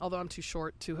 Although I'm too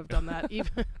short to have done that,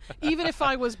 even if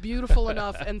I was beautiful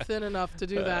enough and thin enough to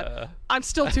do that, I'm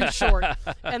still too short,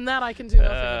 and that I can do nothing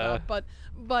about.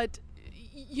 But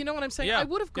you know what I'm saying? yeah. I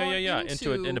would have gone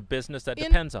into a business that in-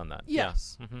 depends on that.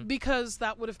 Yes, Yeah. Mhm. because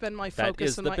that would have been my That focus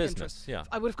is and the my business, interest. yeah.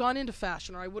 I would have gone into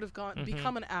fashion, or I would have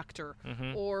become an actor,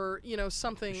 or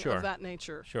something Sure. of that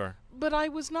nature. Sure. But I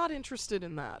was not interested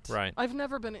in that. Right. I've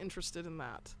never been interested in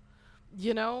that.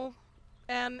 You know,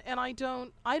 and I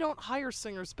don't hire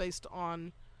singers based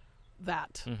on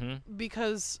that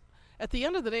because at the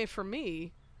end of the day, for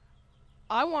me,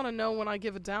 I want to know when I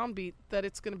give a downbeat that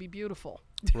it's going to be beautiful.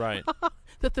 Right.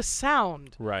 That the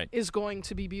sound Right. is going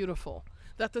to be beautiful,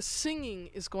 that the singing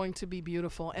is going to be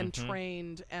beautiful and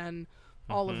trained and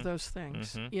all of those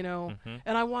things, you know.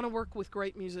 And I want to work with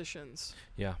great musicians,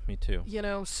 Yeah. Me too. you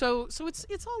know. So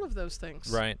it's all of those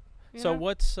things. Right. You So know?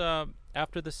 what's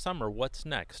after the summer? What's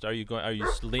next? Are you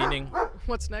leaning?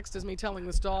 What's next is me telling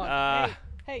this dog,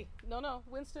 hey, no,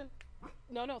 Winston,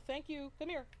 no, thank you, come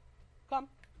here, come,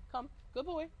 good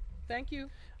boy, thank you.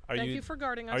 Thank you for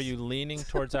guarding us. Are you leaning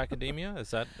towards academia?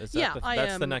 Is that Yeah, I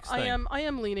that's am. the next thing? I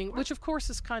am leaning, which of course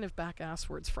is kind of back-ass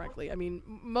words, frankly. I mean,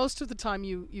 most of the time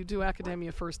you do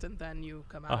academia first and then you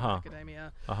come out of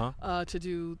academia to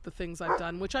do the things I've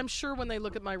done, which I'm sure when they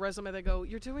look at my resume, they go,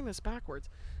 "You're doing this backwards."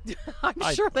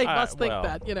 I'm sure they must think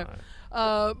that, you know.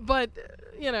 But,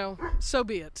 you know, so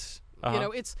be it. You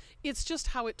know, it's just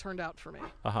how it turned out for me.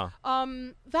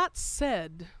 That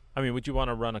said, I mean, would you want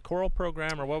to run a choral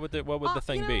program, or what would the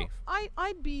thing be?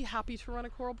 I'd be happy to run a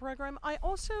choral program. I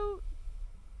also,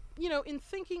 you know, in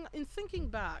thinking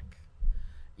back,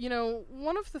 you know,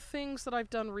 one of the things that I've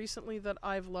done recently that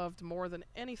I've loved more than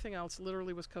anything else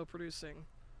literally was co-producing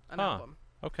an album.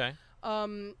 Okay.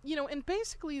 You know, and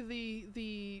basically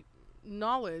the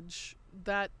knowledge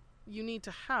that you need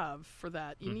to have for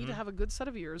that, you need to have a good set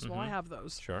of ears. Well, I have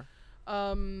those. Sure.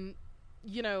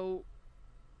 You know,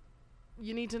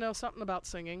 you need to know something about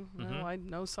singing. Well, I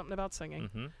know something about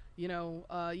singing. You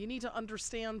know, you need to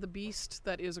understand the beast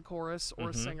that is a chorus or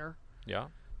a singer. Yeah.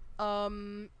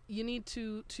 You need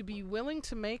to be willing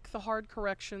to make the hard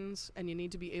corrections, and you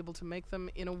need to be able to make them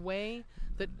in a way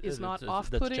that is not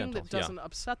off-putting, that doesn't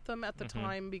upset them at the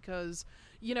time, because,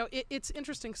 you know, it's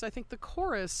interesting because I think the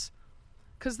chorus,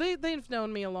 because they've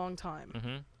known me a long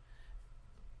time.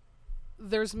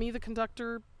 There's me, the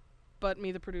conductor, but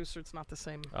me, the producer, it's not the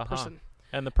same person.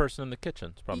 And the person in the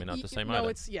kitchen is probably not the same either. No,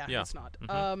 it's not.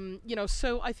 You know,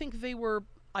 so I think they were,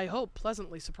 I hope,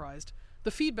 pleasantly surprised.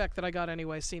 The feedback that I got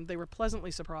anyway seemed they were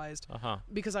pleasantly surprised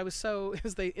because I was so,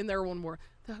 as they in their one word,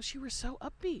 you were so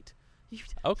upbeat.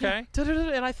 Okay.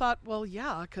 And I thought, well,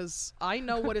 yeah, because I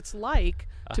know what it's like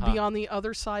to be on the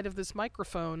other side of this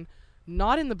microphone,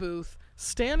 not in the booth,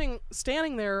 standing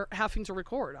there having to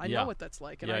record. I know what that's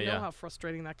like, and I know how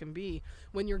frustrating that can be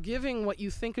when you're giving what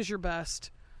you think is your best.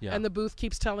 And the booth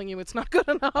keeps telling you it's not good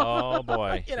enough. Oh,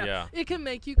 boy. You know, it can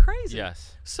make you crazy.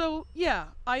 Yes. So, yeah,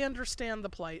 I understand the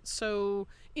plight. So,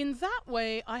 in that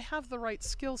way, I have the right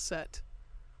skill set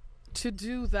to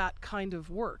do that kind of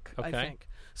work, I think.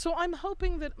 So, I'm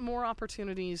hoping that more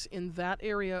opportunities in that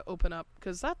area open up,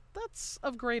 because that's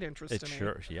of great interest to me.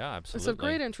 Sure, yeah, absolutely. It's of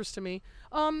great interest to me.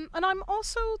 And I'm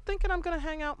also thinking I'm going to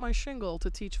hang out my shingle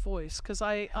to teach voice, because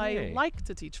I like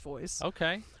to teach voice.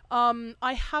 Okay.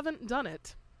 I haven't done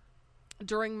it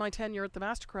during my tenure at the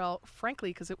Master Chorale, frankly,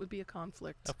 because it would be a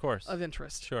conflict of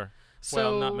interest. Sure. So,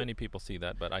 well, not many people see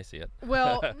that, but I see it.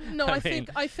 Well, no, I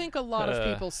think a lot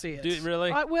of people see it. Do you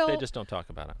really? Well, they just don't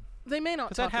talk about it. They may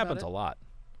not talk about it. Because that happens a lot.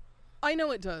 I know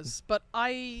it does, but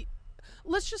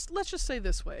let's just say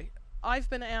this way. I've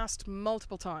been asked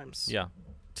multiple times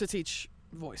to teach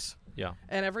voice. Yeah.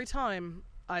 And every time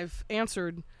I've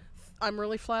answered, I'm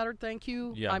really flattered, thank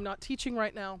you. Yeah. I'm not teaching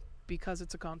right now because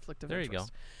it's a conflict of interest. There you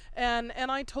go. And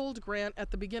I told Grant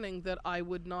at the beginning that I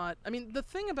would not. I mean, the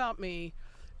thing about me,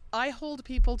 I hold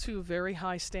people to a very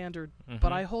high standard,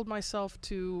 but I hold myself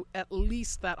to at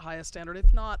least that highest standard,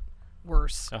 if not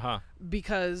worse.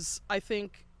 Because I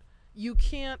think you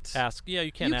can't ask. Yeah,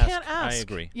 you can't ask. I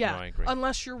agree. Yeah, no, I agree.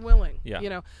 Unless you're willing. Yeah. You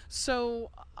know.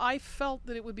 So I felt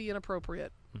that it would be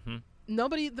inappropriate.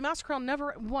 Nobody, the Master Chorale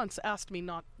never once asked me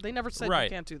not. They never said you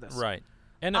can't do this. Right.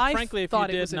 And frankly, if you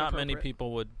did, not many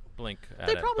people would blink at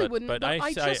it. They probably it, wouldn't, but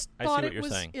I just thought it was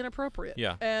saying. Inappropriate.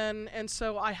 Yeah. And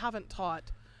so I haven't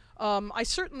taught. I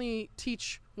certainly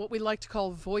teach what we like to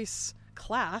call voice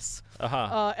class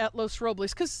at Los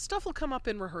Robles, because stuff will come up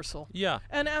in rehearsal. Yeah.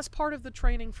 And as part of the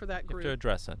training for that group, you have to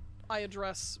address it. I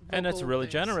address vocal and it's really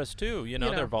things. Generous too. You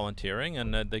know, they're volunteering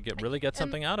and they really get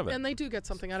something out of it. And they do get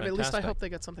something out of it. At least I hope they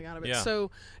get something out of it. Yeah. So,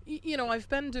 you know, I've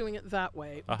been doing it that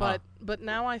way. But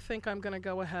now I think I'm going to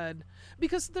go ahead,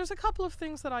 because there's a couple of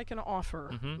things that I can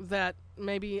offer that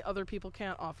maybe other people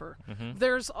can't offer.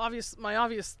 There's my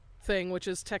obvious thing, which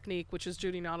is technique, which is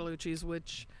Judy Nautalucci's,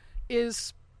 which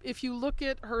is, if you look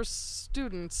at her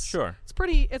students, it's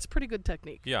pretty good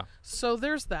technique. Yeah. So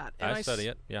there's that. And I study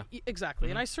it. Yeah. Exactly.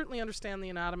 And I certainly understand the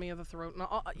anatomy of the throat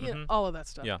and all of that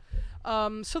stuff. Yeah.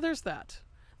 So there's that.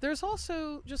 There's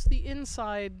also just the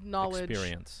inside knowledge.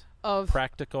 Experience. Of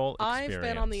practical experience. I've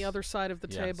been on the other side of the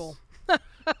table.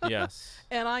 Yes.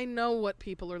 And I know what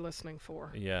people are listening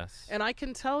for. Yes. And I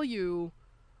can tell you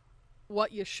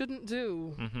what you shouldn't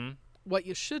do. What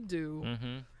you should do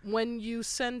when you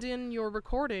send in your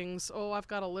recordings. Oh, I've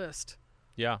got a list.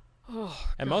 Yeah. Oh,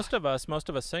 and most of us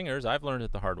singers, I've learned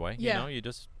it the hard way. Yeah.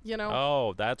 You know,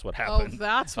 oh, that's what happened. Oh,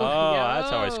 that's what.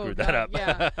 That's how I screwed that up.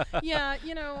 Yeah.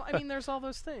 You know, I mean, there's all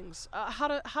those things. How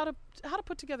to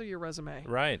put together your resume.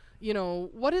 Right. You know,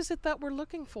 what is it that we're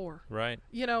looking for? Right.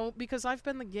 You know, because I've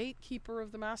been the gatekeeper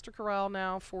of the Master Chorale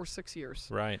now for 6 years.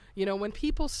 Right. You know, when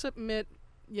people submit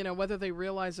you know, whether they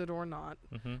realize it or not.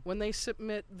 Mm-hmm. When they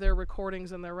submit their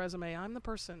recordings and their resume, I'm the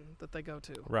person that they go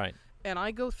to. Right. And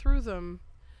I go through them,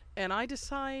 and I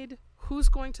decide who's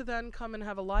going to then come and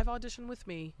have a live audition with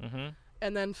me, Mm-hmm.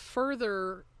 and then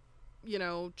further, you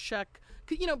know, check.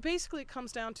 You know, basically it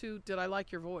comes down to, did I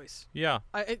like your voice? Yeah.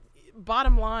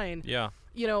 Bottom line, Yeah.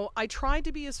 you know, I tried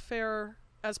to be as fair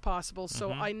as possible, so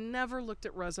Mhm. I never looked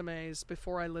at resumes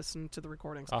before I listened to the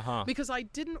recordings. Uh-huh. Because I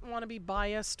didn't want to be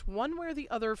biased one way or the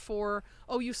other for,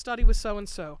 oh, you study with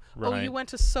so-and-so. Oh, Right. you went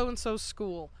to so-and-so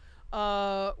school.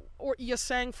 Or you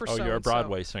sang for so-and-so. Oh, you're a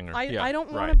Broadway singer. Yeah. I don't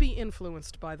want right. to be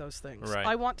influenced by those things. Right.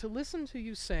 I want to listen to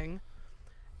you sing,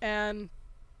 and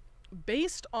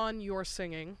based on your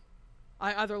singing,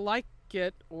 I either like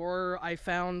it or I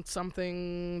found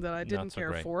something that I didn't Not so care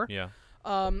great. for, Yeah.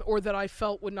 or that I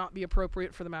felt would not be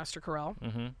appropriate for the master chorale.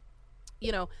 Mm-hmm.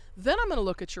 You know, then I'm going to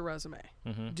look at your resume.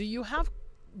 Mm-hmm. Do you have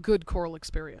good choral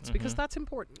experience? Because that's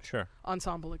important. Sure.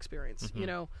 Ensemble experience. Mm-hmm. You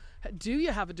know, do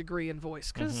you have a degree in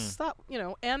voice? Because that, you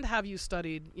know, and have you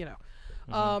studied? You know,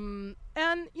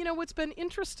 and you know what's been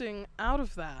interesting out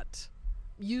of that,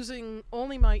 using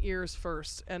only my ears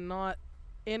first and not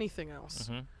anything else.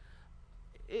 Mm-hmm.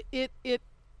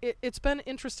 It's been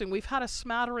interesting. We've had a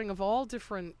smattering of all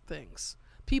different things.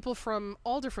 People from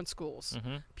all different schools.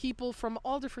 Mm-hmm. People from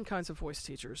all different kinds of voice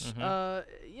teachers. Mhm.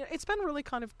 You know, it's been really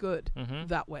kind of good Mhm.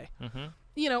 that way. Mm-hmm.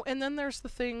 You know, and then there's the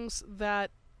things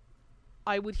that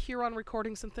I would hear on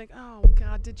recordings and think, oh,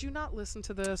 God, did you not listen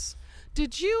to this?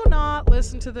 Did you not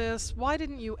listen to this? Why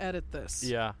didn't you edit this?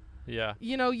 Yeah. Yeah.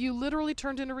 You know, you literally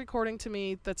turned in a recording to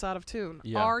me that's out of tune.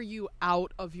 Yeah. Are you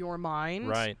out of your mind?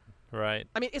 Right. Right.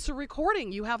 I mean, it's a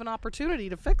recording. You have an opportunity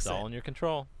to fix It's it. all in your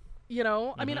control. You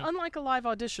know, I mean, Mhm. unlike a live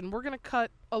audition, we're going to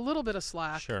cut a little bit of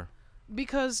slack. Sure.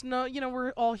 Because, no, you know,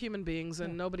 we're all human beings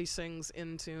and nobody sings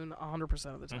in tune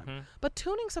 100% of the time. Mhm. But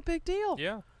tuning's a big deal.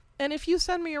 Yeah. And if you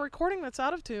send me a recording that's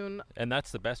out of tune, And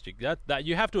that's the best you that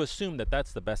you have to assume that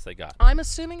that's the best they got. I'm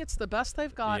assuming it's the best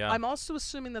they've got. Yeah. I'm also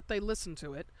assuming that they listen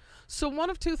to it. So one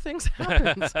of two things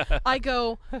happens. I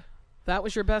go, that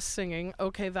was your best singing.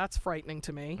 Okay, that's frightening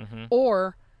to me. Mhm.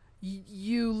 Or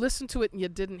you listened to it and you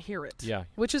didn't hear it. Yeah.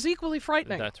 Which is equally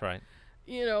frightening. That's right.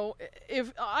 You know,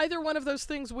 if either one of those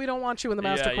things, we don't want you in the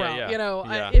master Yeah, chorale. yeah. You know,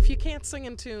 Yeah. if you can't sing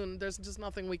in tune, there's just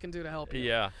nothing we can do to help you.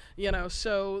 Yeah. You know,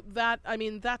 so that, I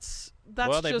mean, that's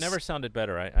Well, they've just, never sounded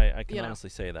better. I can you know. honestly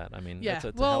say that. I mean, yeah. it's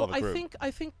a Well, hell of a group.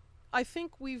 I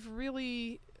think we've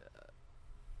really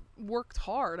worked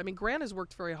hard. I mean, Grant has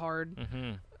worked very hard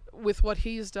Mm-hmm. with what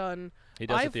he's done. He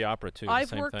does I've- at the opera too. I've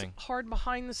the same worked thing. hard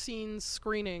behind the scenes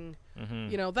screening. Mm-hmm.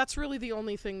 You know, that's really the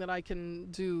only thing that I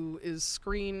can do is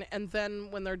screen, and then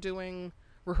when they're doing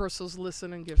rehearsals,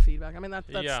 listen and give feedback. I mean,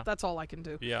 Yeah. that's all I can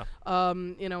do. Yeah.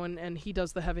 You know, and he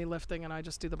does the heavy lifting, and I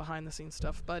just do the behind the scenes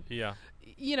stuff. But Yeah.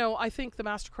 you know, I think the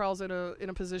master chorale's in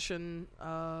a position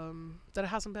that it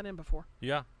hasn't been in before.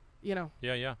 Yeah. You know,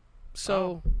 Yeah. Yeah.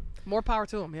 so more power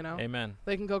to them. You know, Amen.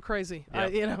 they can go crazy.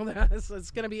 Yep. You know,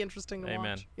 it's going to be interesting to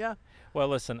Amen. watch. Yeah. Well,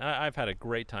 listen, I've had a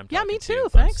great time Yeah, talking me to you. too, I'm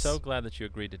thanks. so glad that you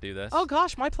agreed to do this. Oh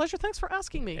gosh, my pleasure. Thanks for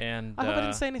asking me. And I hope I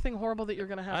didn't say anything horrible that you're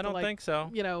going to have I to don't like, think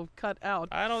so. you know, cut out.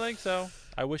 I don't think so.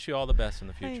 I wish you all the best in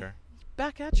the Hey, future.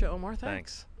 Back at you, Omar.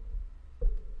 Thanks.